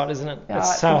website, isn't it?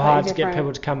 It's so hard to get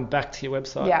people to come back to your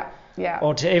website.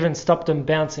 Or to even stop them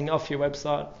bouncing off your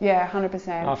website. 100%.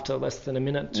 After less than a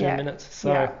minute, 2 minutes.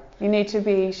 So you need to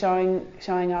be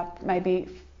showing up maybe,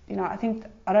 I think,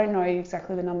 I don't know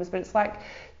exactly the numbers, but it's like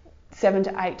 7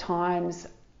 to 8 times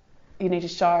you need to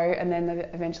show, and then they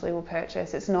eventually will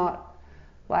purchase. It's not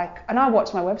like, and I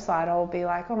watch my website, I'll be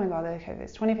like, oh my God, okay,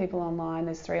 there's 20 people online,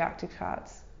 there's 3 active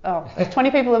carts. Oh, there's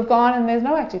 20 people have gone and there's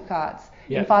no active carts.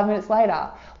 And 5 minutes later,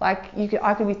 like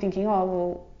I could be thinking, I'm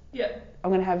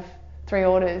going to have 3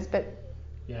 orders, but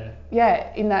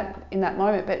in that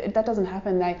moment, but that doesn't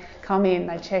happen. They come in,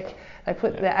 they check, they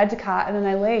put their add to cart, and then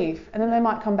they leave, and then they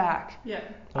might come back.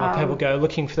 People go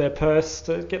looking for their purse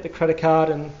to get the credit card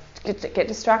and get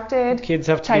distracted. Kids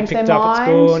have to be picked up at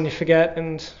school and you forget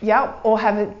or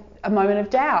have a moment of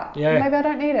doubt. Maybe I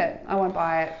don't need it. I won't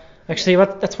buy it. Actually,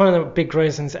 that's one of the big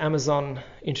reasons Amazon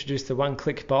introduced the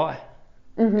one-click buy.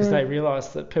 Because they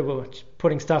realised that people were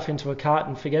putting stuff into a cart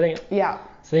and forgetting it.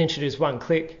 So they introduced one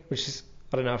click, which is,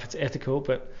 I don't know if it's ethical,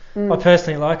 but I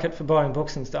personally like it for buying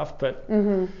books and stuff. But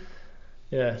they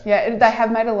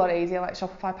have made it a lot easier, like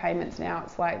Shopify payments now.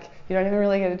 It's like you don't even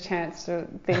really get a chance to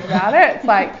think about it. It's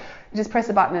like you just press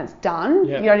a button and it's done.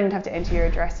 You don't even have to enter your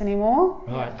address anymore.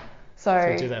 Right.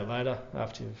 So do that later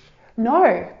after you've...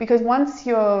 No, because once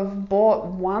you've bought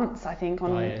once, I think,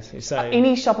 on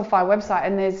any Shopify website,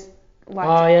 and there's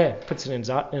puts it in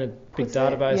a big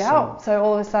database. So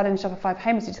all of a sudden Shopify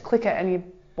payments, you just click it and you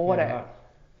bought it. Right.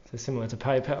 So similar to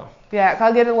PayPal.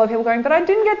 I get a lot of people going, but I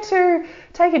didn't get to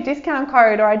take a discount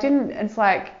code, or I didn't. It's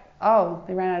like, oh,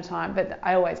 they ran out of time, but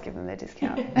I always give them their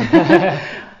discount.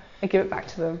 I give it back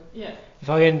to them. If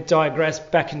I can digress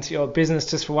back into your business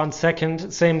just for 1 second,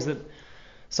 it seems that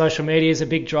social media is a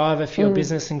big driver for your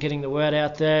business and getting the word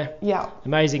out there.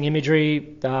 Amazing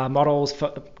imagery, models,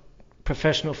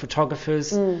 professional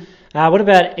photographers. What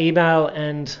about email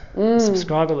and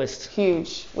subscriber list?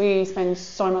 Huge. We spend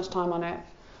so much time on it.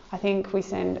 I think we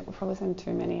probably send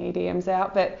too many EDMs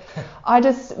out, but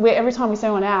every time we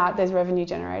send one out, there's revenue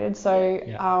generated. So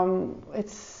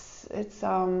it's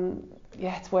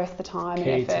worth the time and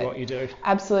effort. Key to what you do.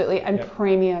 Absolutely, and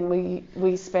premium.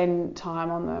 We spend time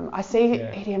on them. I see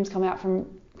EDMs come out from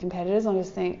competitors, and I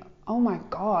just think, oh my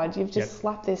God, you've just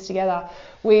slapped this together.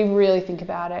 We really think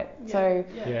about it.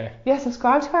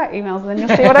 Subscribe to our emails, and then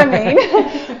you'll see what I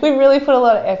mean. We really put a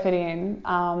lot of effort in,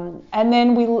 and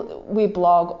then we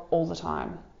blog all the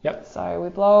time. So we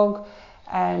blog,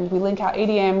 and we link our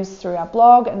EDMs through our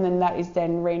blog, and then that is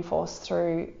then reinforced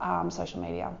through social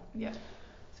media.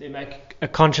 So you make a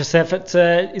conscious effort.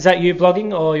 Is that you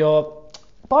blogging or your?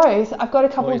 Both. I've got a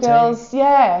couple of girls.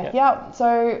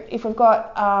 So if we've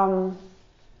got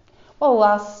Well,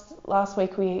 last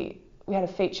week we had a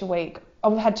feature week.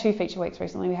 We've had 2 feature weeks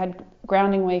recently. We had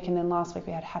grounding week, and then last week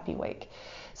we had happy week.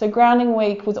 So grounding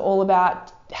week was all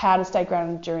about how to stay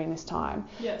grounded during this time.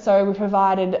 Yeah. So we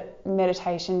provided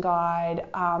meditation guide.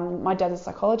 My dad's a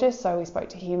psychologist, so we spoke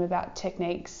to him about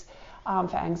techniques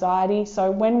for anxiety. So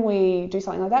when we do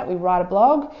something like that, we write a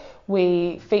blog.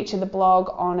 We feature the blog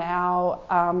on our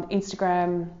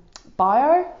Instagram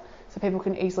bio, so people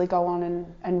can easily go on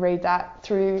and read that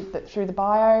through the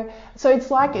bio. So it's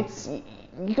like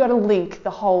you got to link the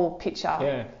whole picture.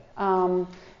 Yeah.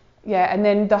 And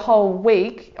then the whole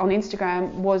week on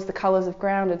Instagram was the colours of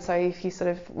grounded. So if you sort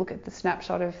of look at the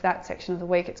snapshot of that section of the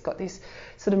week, it's got this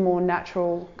sort of more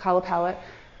natural colour palette.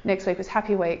 Next week was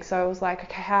happy week, so I was like,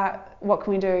 okay, what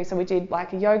can we do? So we did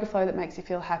like a yoga flow that makes you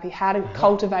feel happy, how to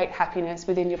cultivate happiness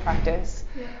within your practice.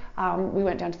 Yeah. We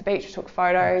went down to the beach, we took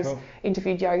photos,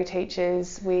 interviewed yoga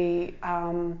teachers. We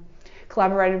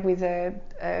collaborated with a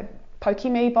Poke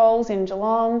Me Bowls in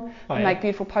Geelong, make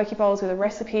beautiful poke bowls with a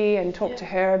recipe, and talk to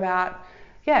her about,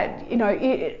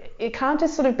 it can't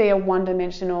just sort of be a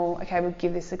one-dimensional, okay, we'll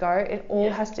give this a go. It all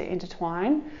has to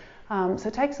intertwine. So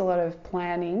it takes a lot of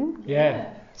planning.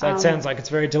 Yeah. So it sounds like it's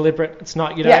very deliberate. It's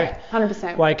not,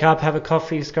 100%. Wake up, have a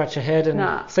coffee, scratch your head,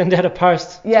 and send out a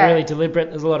post. It's really deliberate.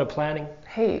 There's a lot of planning.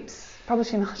 Heaps. Probably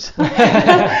too much. But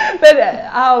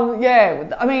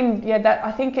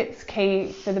I think it's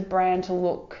key for the brand to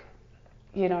look,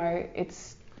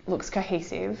 looks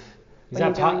cohesive. Is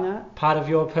that part of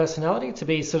your personality, to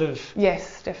be sort of...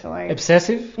 Yes, definitely.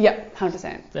 Obsessive? Yep,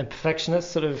 100%. And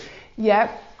perfectionist, sort of...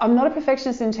 Yeah, I'm not a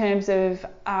perfectionist in terms of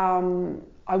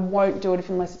I won't do it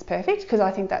unless it's perfect, because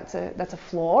I think that's a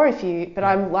flaw.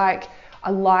 I'm like,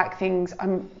 I like things.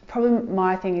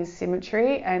 My thing is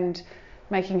symmetry and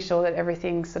making sure that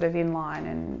everything's sort of in line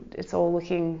and it's all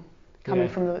coming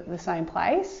from the same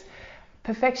place.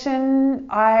 Perfection,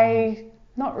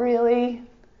 not really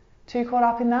too caught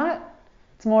up in that.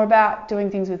 It's more about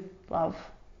doing things with love.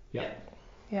 Yeah.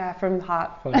 Yeah, from the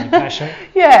heart. From the passion.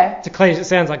 Yeah. It's a cliche. It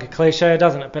sounds like a cliche,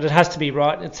 doesn't it? But it has to be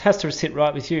right. It has to sit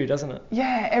right with you, doesn't it?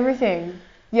 Yeah, everything.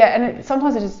 Yeah, and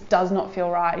sometimes it just does not feel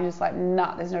right. You're just like,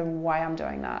 nah, there's no way I'm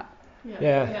doing that.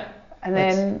 Yeah. And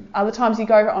then other times you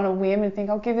go on a whim and think,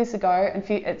 I'll give this a go, and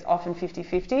it's often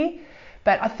 50-50.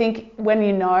 But I think when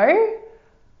you know.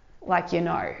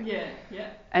 Yeah.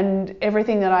 And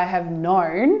everything that I have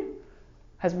known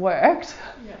has worked.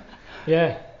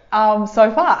 Yeah. So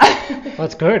far.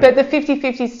 That's good. But the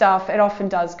 50-50 stuff, it often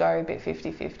does go a bit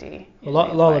 50-50.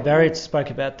 Lola Berry spoke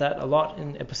about that a lot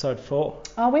in episode 4.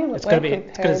 Oh, we worked with her a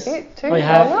bit too. Oh, you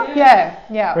have?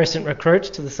 Yeah. Recent recruit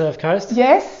to the Surf Coast.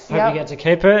 Yes. Hope you get to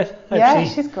keep her.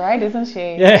 She's great, isn't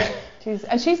she? Yeah.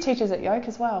 She's teaches at Yoke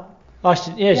as well. Oh,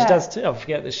 she does too. I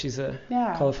forget that she's a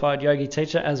qualified yogi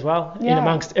teacher as well, in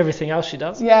amongst everything else she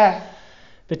does. Yeah.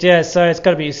 But so it's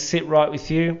got to sit right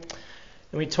with you.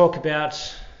 And we talk about,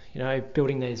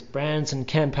 building these brands and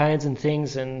campaigns and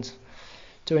things and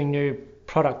doing new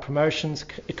product promotions.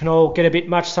 It can all get a bit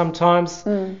much sometimes.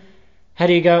 How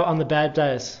do you go on the bad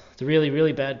days, the really,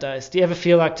 really bad days? Do you ever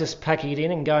feel like just packing it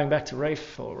in and going back to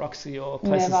Reef or Roxy or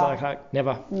places like that?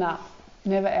 Never. No,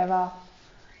 never ever.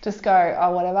 Just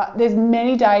go, whatever. There's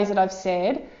many days that I've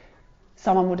said,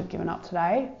 someone would have given up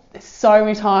today. There's so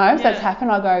many times that's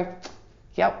happened. I go,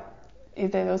 yep.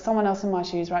 If there was someone else in my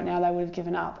shoes right now, they would have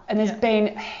given up. And there's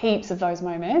been heaps of those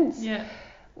moments. Yeah.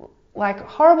 Like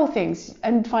horrible things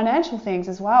and financial things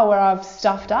as well, where I've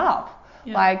stuffed up.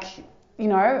 Yeah.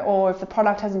 Or if the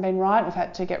product hasn't been right, I've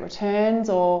had to get returns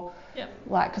or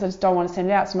because I just don't want to send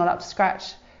it out. It's not up to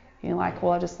scratch.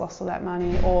 I just lost all that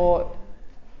money. Or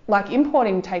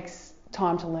importing takes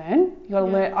time to learn. You got to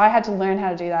learn. I had to learn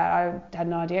how to do that. I had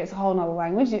no idea. It's a whole other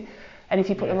language. And if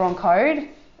you put the wrong code,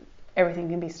 everything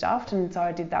can be stuffed. And so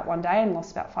I did that one day and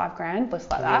lost about $5,000, just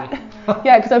like that.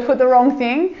 Yeah, because I put the wrong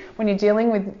thing. When you're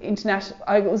dealing with international,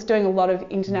 I was doing a lot of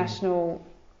international.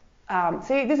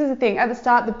 See, this is the thing. At the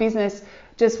start, the business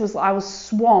I was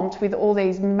swamped with all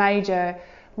these major.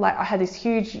 I had this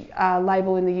huge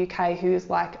label in the UK who was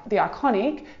like the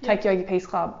iconic Take Yogi Peace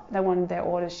Club. They wanted their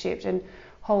orders shipped, and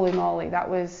holy moly, that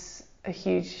was a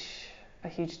huge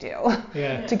deal.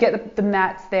 Yeah. To get the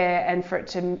mats there and for it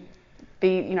to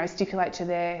be, stipulate to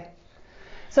their.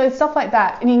 So it's stuff like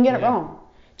that, and you can get it wrong.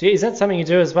 Is that something you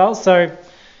do as well? So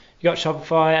you got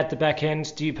Shopify at the back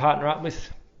end. Do you partner up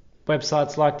with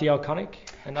websites like the Iconic?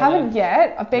 Haven't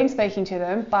yet. I've been speaking to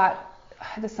them, but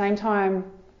at the same time,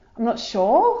 I'm not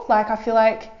sure. I feel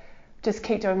like just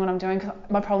keep doing what I'm doing, because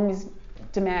my problem is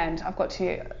demand.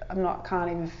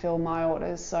 Can't even fill my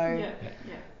orders, so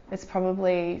it's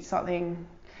probably something.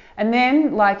 And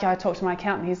then, like, I talked to my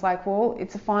accountant, he's like, well,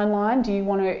 it's a fine line. Do you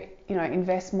want to,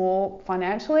 invest more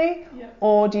financially,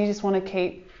 or do you just want to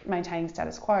keep maintaining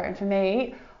status quo? And for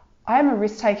me, I am a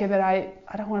risk taker, but I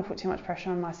don't want to put too much pressure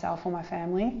on myself or my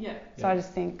family. So I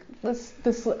just think this,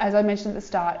 as I mentioned at the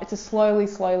start, it's a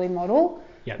slowly model,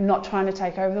 not trying to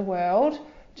take over the world.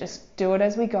 Just do it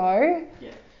as we go.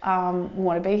 We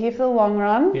want to be here for the long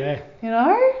run.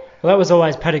 Well, that was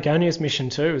always Patagonia's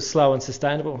mission too, was slow and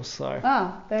sustainable. So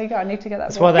there you go. I need to get that.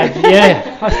 That's why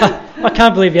I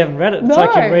can't believe you haven't read it. It's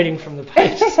like you're reading from the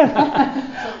page.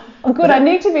 Oh, good. I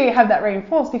need to have that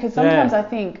reinforced, because sometimes I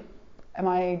think, am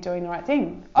I doing the right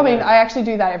thing? I mean, I actually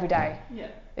do that every day.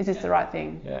 Is this the right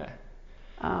thing?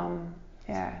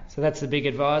 So that's the big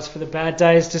advice for the bad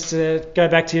days, just to go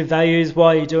back to your values,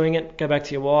 why you're doing it, go back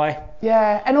to your why.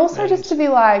 And also just to be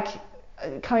like,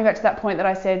 coming back to that point that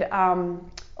I said,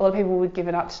 a lot of people would give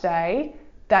it up today.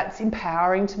 That's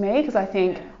empowering to me, because I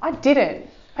think I didn't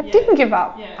give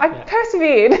up. I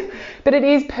persevered. But it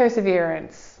is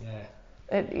perseverance.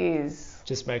 It is.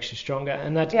 Just makes you stronger,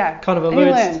 and that kind of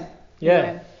alludes.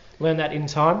 Learn that in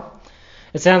time.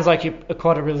 It sounds like you're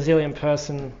quite a resilient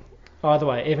person either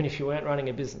way, even if you weren't running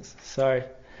a business. So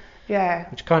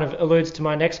which kind of alludes to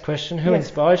my next question. Who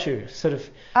inspires you?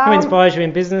 Who inspires you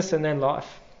in business and then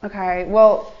life? Okay,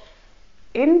 well,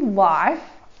 in life,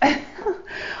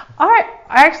 I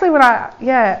actually,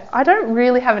 I don't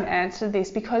really have an answer to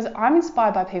this, because I'm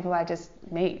inspired by people I just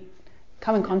meet,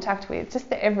 come in contact with, just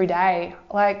the everyday.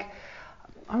 Like,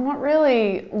 I'm not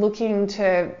really looking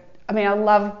to, I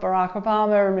love Barack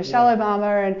Obama and Michelle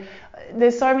Obama, and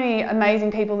there's so many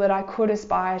amazing people that I could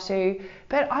aspire to,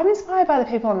 but I'm inspired by the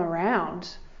people I'm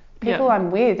around. People I'm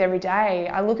with every day.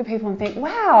 I look at people and think,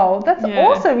 wow, that's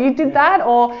awesome, you did that.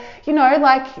 Or,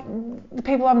 like the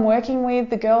people I'm working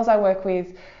with, the girls I work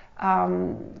with,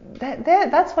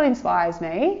 that's what inspires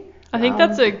me. I think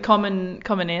that's a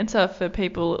common answer for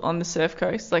people on the Surf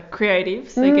Coast, like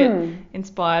creatives. They get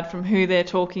inspired from who they're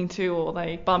talking to or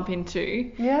they bump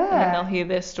into. And then they'll hear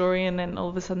their story, and then all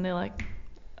of a sudden they're like,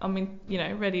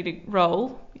 ready to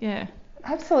roll.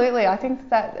 Absolutely. I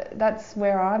think that's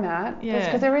where I'm at.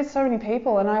 Because there is so many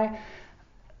people, and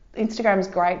Instagram is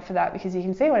great for that, because you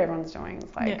can see what everyone's doing.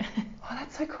 It's like, oh,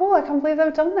 that's so cool. I can't believe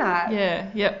they've done that.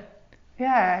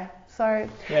 So,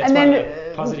 it's and one then of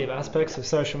the positive aspects of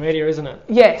social media, isn't it?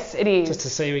 Yes, it is. Just to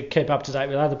see we keep up to date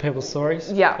with other people's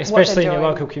stories. Especially in your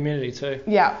local community too.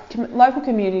 Local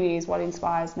community is what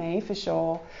inspires me for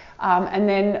sure. And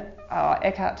then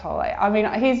Eckhart Tolle.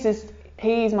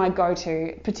 He's my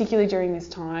go-to, particularly during this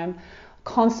time.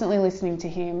 Constantly listening to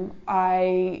him.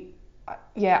 I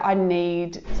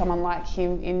need someone like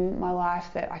him in my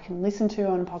life that I can listen to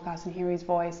on a podcast and hear his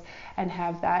voice and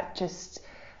have that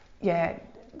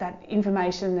that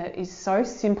information that is so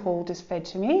simple just fed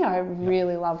to me. I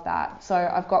really love that. So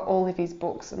I've got all of his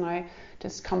books, and I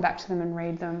just come back to them and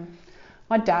read them.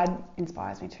 My dad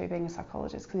inspires me too, being a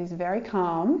psychologist, because he's very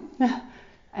calm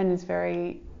and is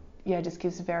very, just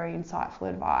gives very insightful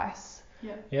advice.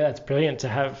 It's brilliant to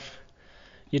have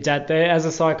your dad there as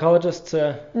a psychologist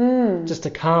just to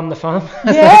calm the farm.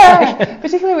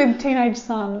 Particularly with teenage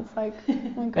son. It's like, oh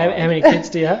my God. How many kids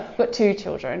do you have? I've got 2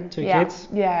 children. 2 kids?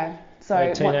 So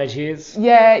like teenage years?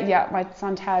 My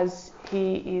son Taz,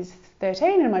 he is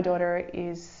 13, and my daughter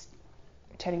is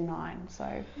turning 9.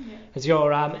 So has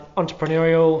your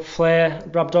entrepreneurial flair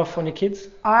rubbed off on your kids?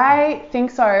 I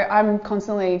think so. I'm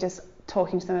constantly just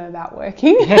talking to them about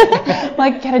working.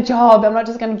 Like, get a job. I'm not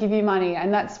just going to give you money.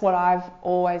 And that's what I've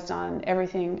always done.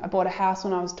 Everything. I bought a house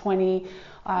when I was 20.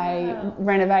 I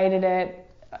renovated it.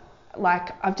 Like,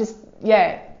 I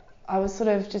was sort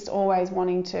of just always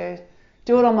wanting to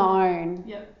do it on my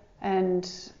own. And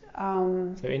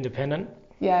so independent.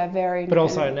 Very independent. But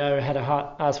also know how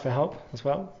to ask for help as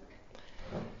well.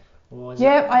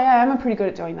 I am. I'm pretty good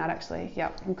at doing that, actually.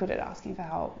 I'm good at asking for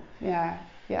help.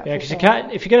 Because you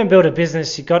can't. If you're going to build a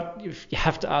business, you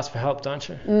have to ask for help, don't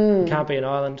you? You can't be an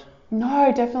island.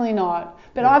 No, definitely not.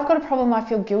 But I've got a problem. I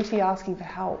feel guilty asking for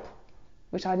help,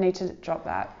 which I need to drop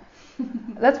that.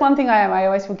 That's one thing I am. I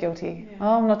always feel guilty.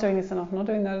 Oh, I'm not doing this enough. I'm not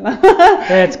doing that enough.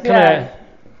 It's kind of.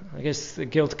 I guess the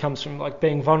guilt comes from like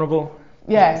being vulnerable.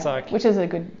 It's like, which is a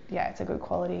good. It's a good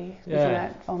quality, isn't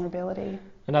it? Vulnerability.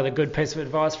 Another good piece of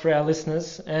advice for our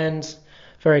listeners, and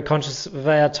very conscious of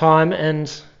our time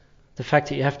and the fact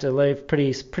that you have to leave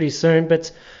pretty soon.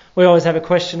 But we always have a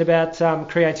question about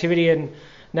creativity and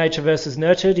nature versus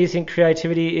nurture. Do you think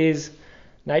creativity is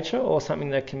nature or something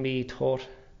that can be taught?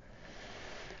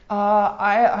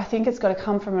 I think it's got to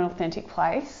come from an authentic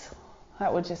place.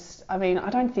 That would just, I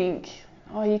don't think,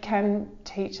 you can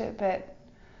teach it, but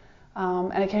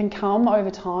And it can come over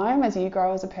time as you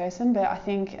grow as a person, but I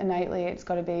think innately it's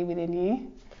got to be within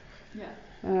you.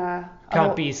 Yeah.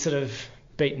 Can't be sort of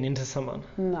beaten into someone.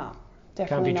 No, definitely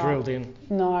Can't be not. drilled in.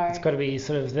 No. It's got to be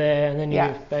sort of there, and then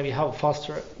you maybe help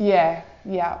foster it. Yeah,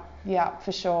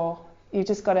 for sure. You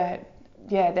just got to,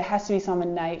 there has to be some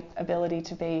innate ability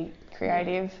to be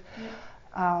creative.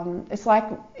 It's like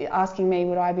asking me,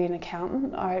 would I be an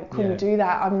accountant? I couldn't do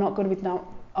that. I'm not good with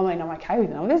I'm okay with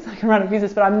numbers. I can run a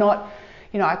business, but I'm not,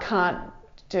 I can't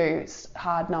do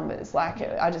hard numbers. Like,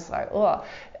 I just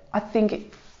I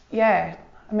think, I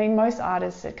mean, most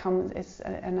artists, it's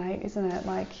innate, isn't it?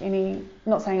 Like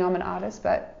not saying I'm an artist,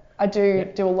 but I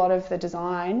do a lot of the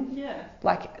design,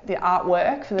 like the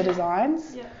artwork for the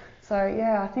designs. Yeah. So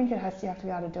I think you have to be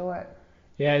able to do it.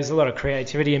 Yeah, there's a lot of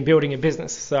creativity in building a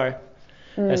business, so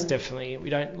that's definitely, we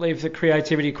don't leave the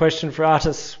creativity question for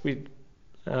artists. We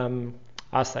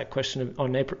ask that question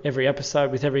on every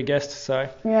episode with every guest, so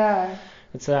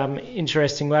it's an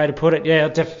interesting way to put it. Yeah,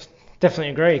 definitely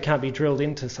agree. It can't be drilled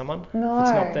into someone. No,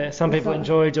 it's not there. Some people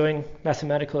enjoy doing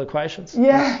mathematical equations.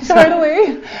 Yeah,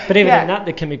 totally. But even in that,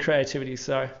 there can be creativity.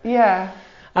 So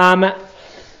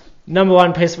number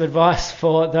one piece of advice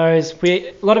for those,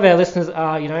 a lot of our listeners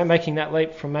are, making that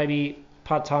leap from maybe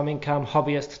part-time income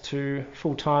hobbyist to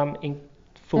full-time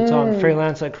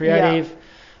freelancer creative. Yeah.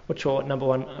 What's your number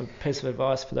one piece of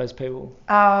advice for those people?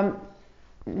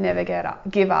 Never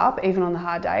give up, even on the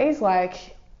hard days.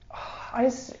 Like,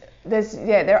 there's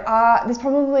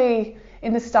probably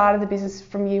in the start of the business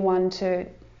from year 1 to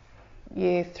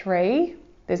year 3,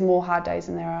 there's more hard days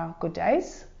than there are good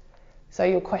days. So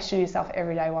you'll question yourself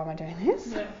every day, why am I doing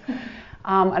this? Yeah.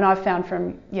 And I've found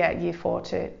from year 4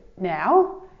 to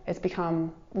now, it's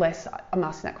become less. I'm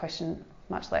asking that question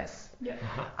much less. Yeah.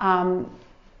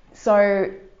 So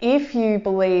if you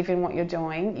believe in what you're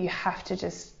doing, you have to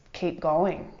just keep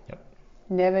going. Yep.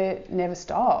 Never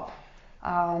stop.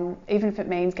 Even if it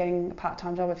means getting a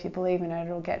part-time job, if you believe in it,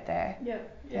 it'll get there.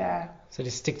 Yeah. So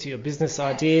just stick to your business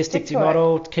idea, stick to your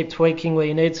model, keep tweaking where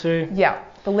you need to. Yeah.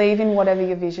 Believe in whatever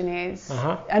your vision is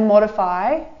and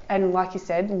modify, and like you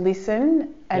said,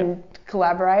 listen and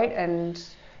collaborate and,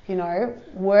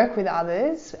 work with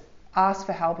others, ask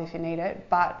for help if you need it.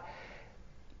 But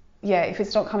if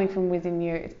it's not coming from within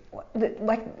you,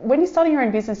 like when you're starting your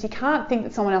own business, you can't think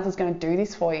that someone else is going to do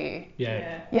this for you.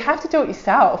 Yeah. You have to do it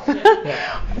yourself. So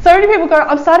many people go,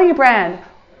 I'm starting a brand.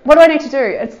 What do I need to do?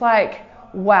 It's like,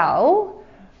 well,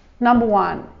 number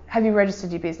 1, have you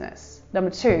registered your business? Number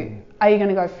 2, are you going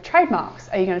to go for trademarks?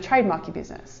 Are you going to trademark your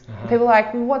business? People are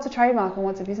like, well, what's a trademark and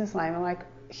what's a business name? I'm like,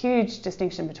 huge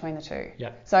distinction between the two.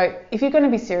 Yeah. So if you're going to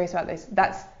be serious about this,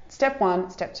 that's step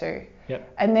 1, step 2.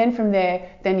 Yep. And then from there,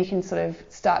 then you can sort of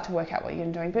start to work out what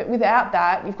you're doing. But without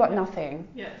that, you've got nothing.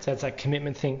 Yeah. So it's that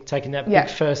commitment thing, taking that big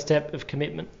first step of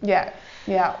commitment. Yeah.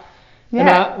 And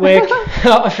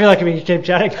I feel like we can keep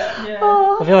chatting. Yeah.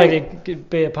 I feel like it could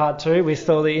be a part 2 with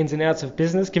all the ins and outs of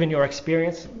business, given your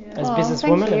experience as a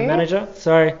businesswoman and manager.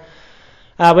 So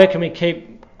where can we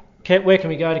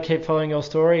go to keep following your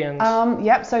story? And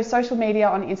so social media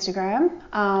on Instagram,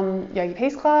 Yogi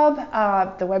Peace Club,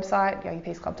 the website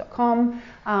yogipeaceclub.com,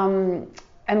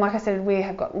 and like I said, we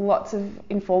have got lots of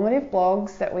informative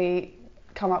blogs that we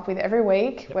come up with every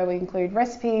week where we include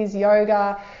recipes,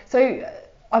 yoga. So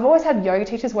I've always had yoga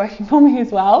teachers working for me as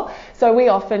well. So we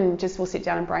often will sit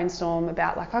down and brainstorm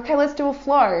about like, okay, let's do a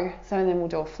flow. So then we'll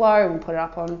do a flow and put it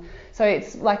up on. So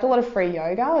it's like a lot of free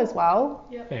yoga as well.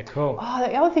 Yep. Yeah, cool.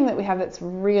 The other thing that we have that's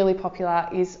really popular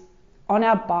is on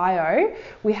our bio,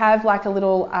 we have like a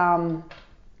little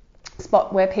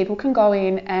spot where people can go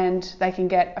in and they can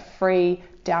get a free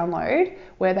download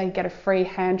where they get a free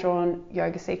hand-drawn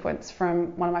yoga sequence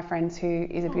from one of my friends who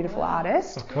is a beautiful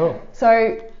artist. Oh, cool.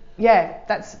 So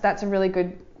that's a really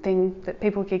good thing that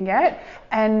people can get.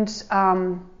 And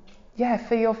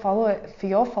for your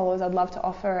followers, I'd love to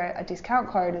offer a discount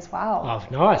code as well. Oh,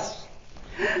 nice.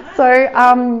 So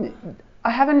I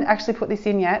haven't actually put this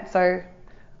in yet,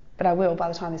 but I will by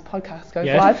the time this podcast goes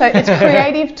live. So it's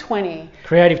Creative20.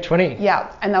 Creative20.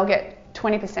 Yeah, and they'll get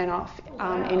 20% off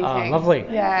anything. Oh, lovely.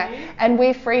 Yeah, and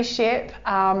we free ship.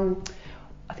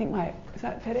 I think is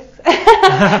that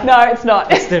FedEx? No, it's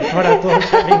not. It's the product launch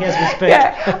happening as we speak.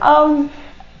 Yeah.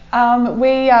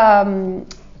 We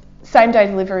same day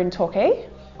deliver in Torquay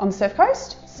on the Surf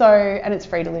Coast. And it's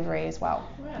free delivery as well.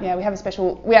 Wow. Yeah, we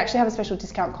actually have a special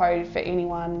discount code for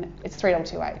anyone. It's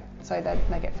 $3.28. So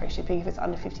they get free shipping if it's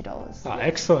under $50. Oh,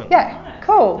 excellent. Yeah,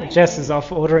 cool. Jess is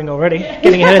off ordering already,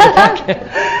 getting ahead of the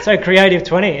pack. So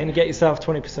Creative20 and get yourself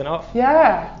 20% off.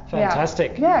 Yeah.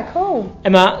 Fantastic. Yeah, cool.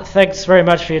 Emma, thanks very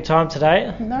much for your time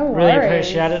today. No worries. Really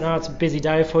appreciate it. I know it's a busy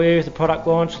day for you, the product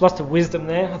launch. Lots of wisdom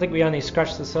there. I think we only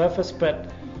scratched the surface,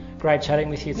 but great chatting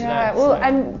with you today. Yeah, well,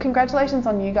 and congratulations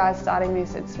on you guys starting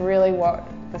this. It's really what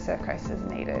the Surf Coast has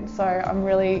needed. So I'm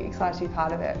really excited to be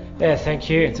part of it. Yeah, thank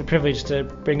you. It's a privilege to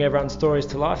bring everyone's stories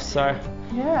to life. So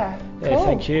yeah, yeah, cool.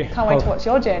 Thank you. Can't wait to watch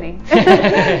your journey.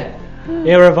 Yeah,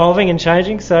 we're evolving and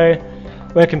changing. So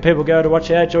where can people go to watch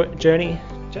our journey,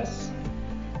 Jess?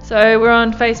 So we're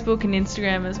on Facebook and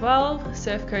Instagram as well,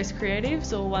 Surf Coast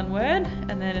Creatives, all one word,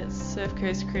 and then it's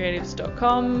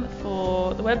surfcoastcreatives.com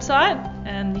for the website,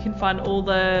 and you can find all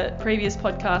the previous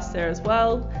podcasts there as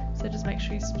well. So just make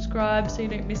sure you subscribe so you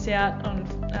don't miss out on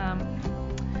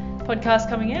podcasts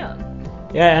coming out.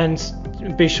 Yeah, and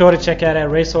be sure to check out our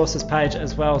resources page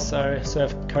as well. So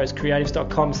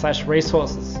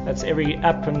surfcoastcreatives.com/resources. That's every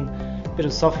app and bit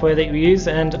of software that we use,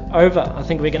 and Over, I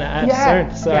think we're going to add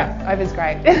soon. So yeah, Over's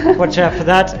great. Watch out for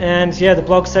that. And yeah, the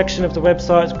blog section of the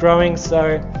website is growing.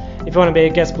 So if you want to be a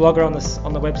guest blogger on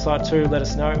the website too, let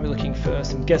us know. We're looking for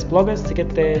some guest bloggers to get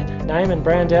their name and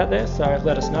brand out there. So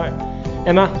let us know.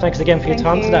 Emma, thanks again for your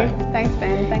time today. Thanks,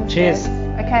 Ben. Thanks. Cheers. Jess.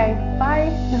 Okay, bye.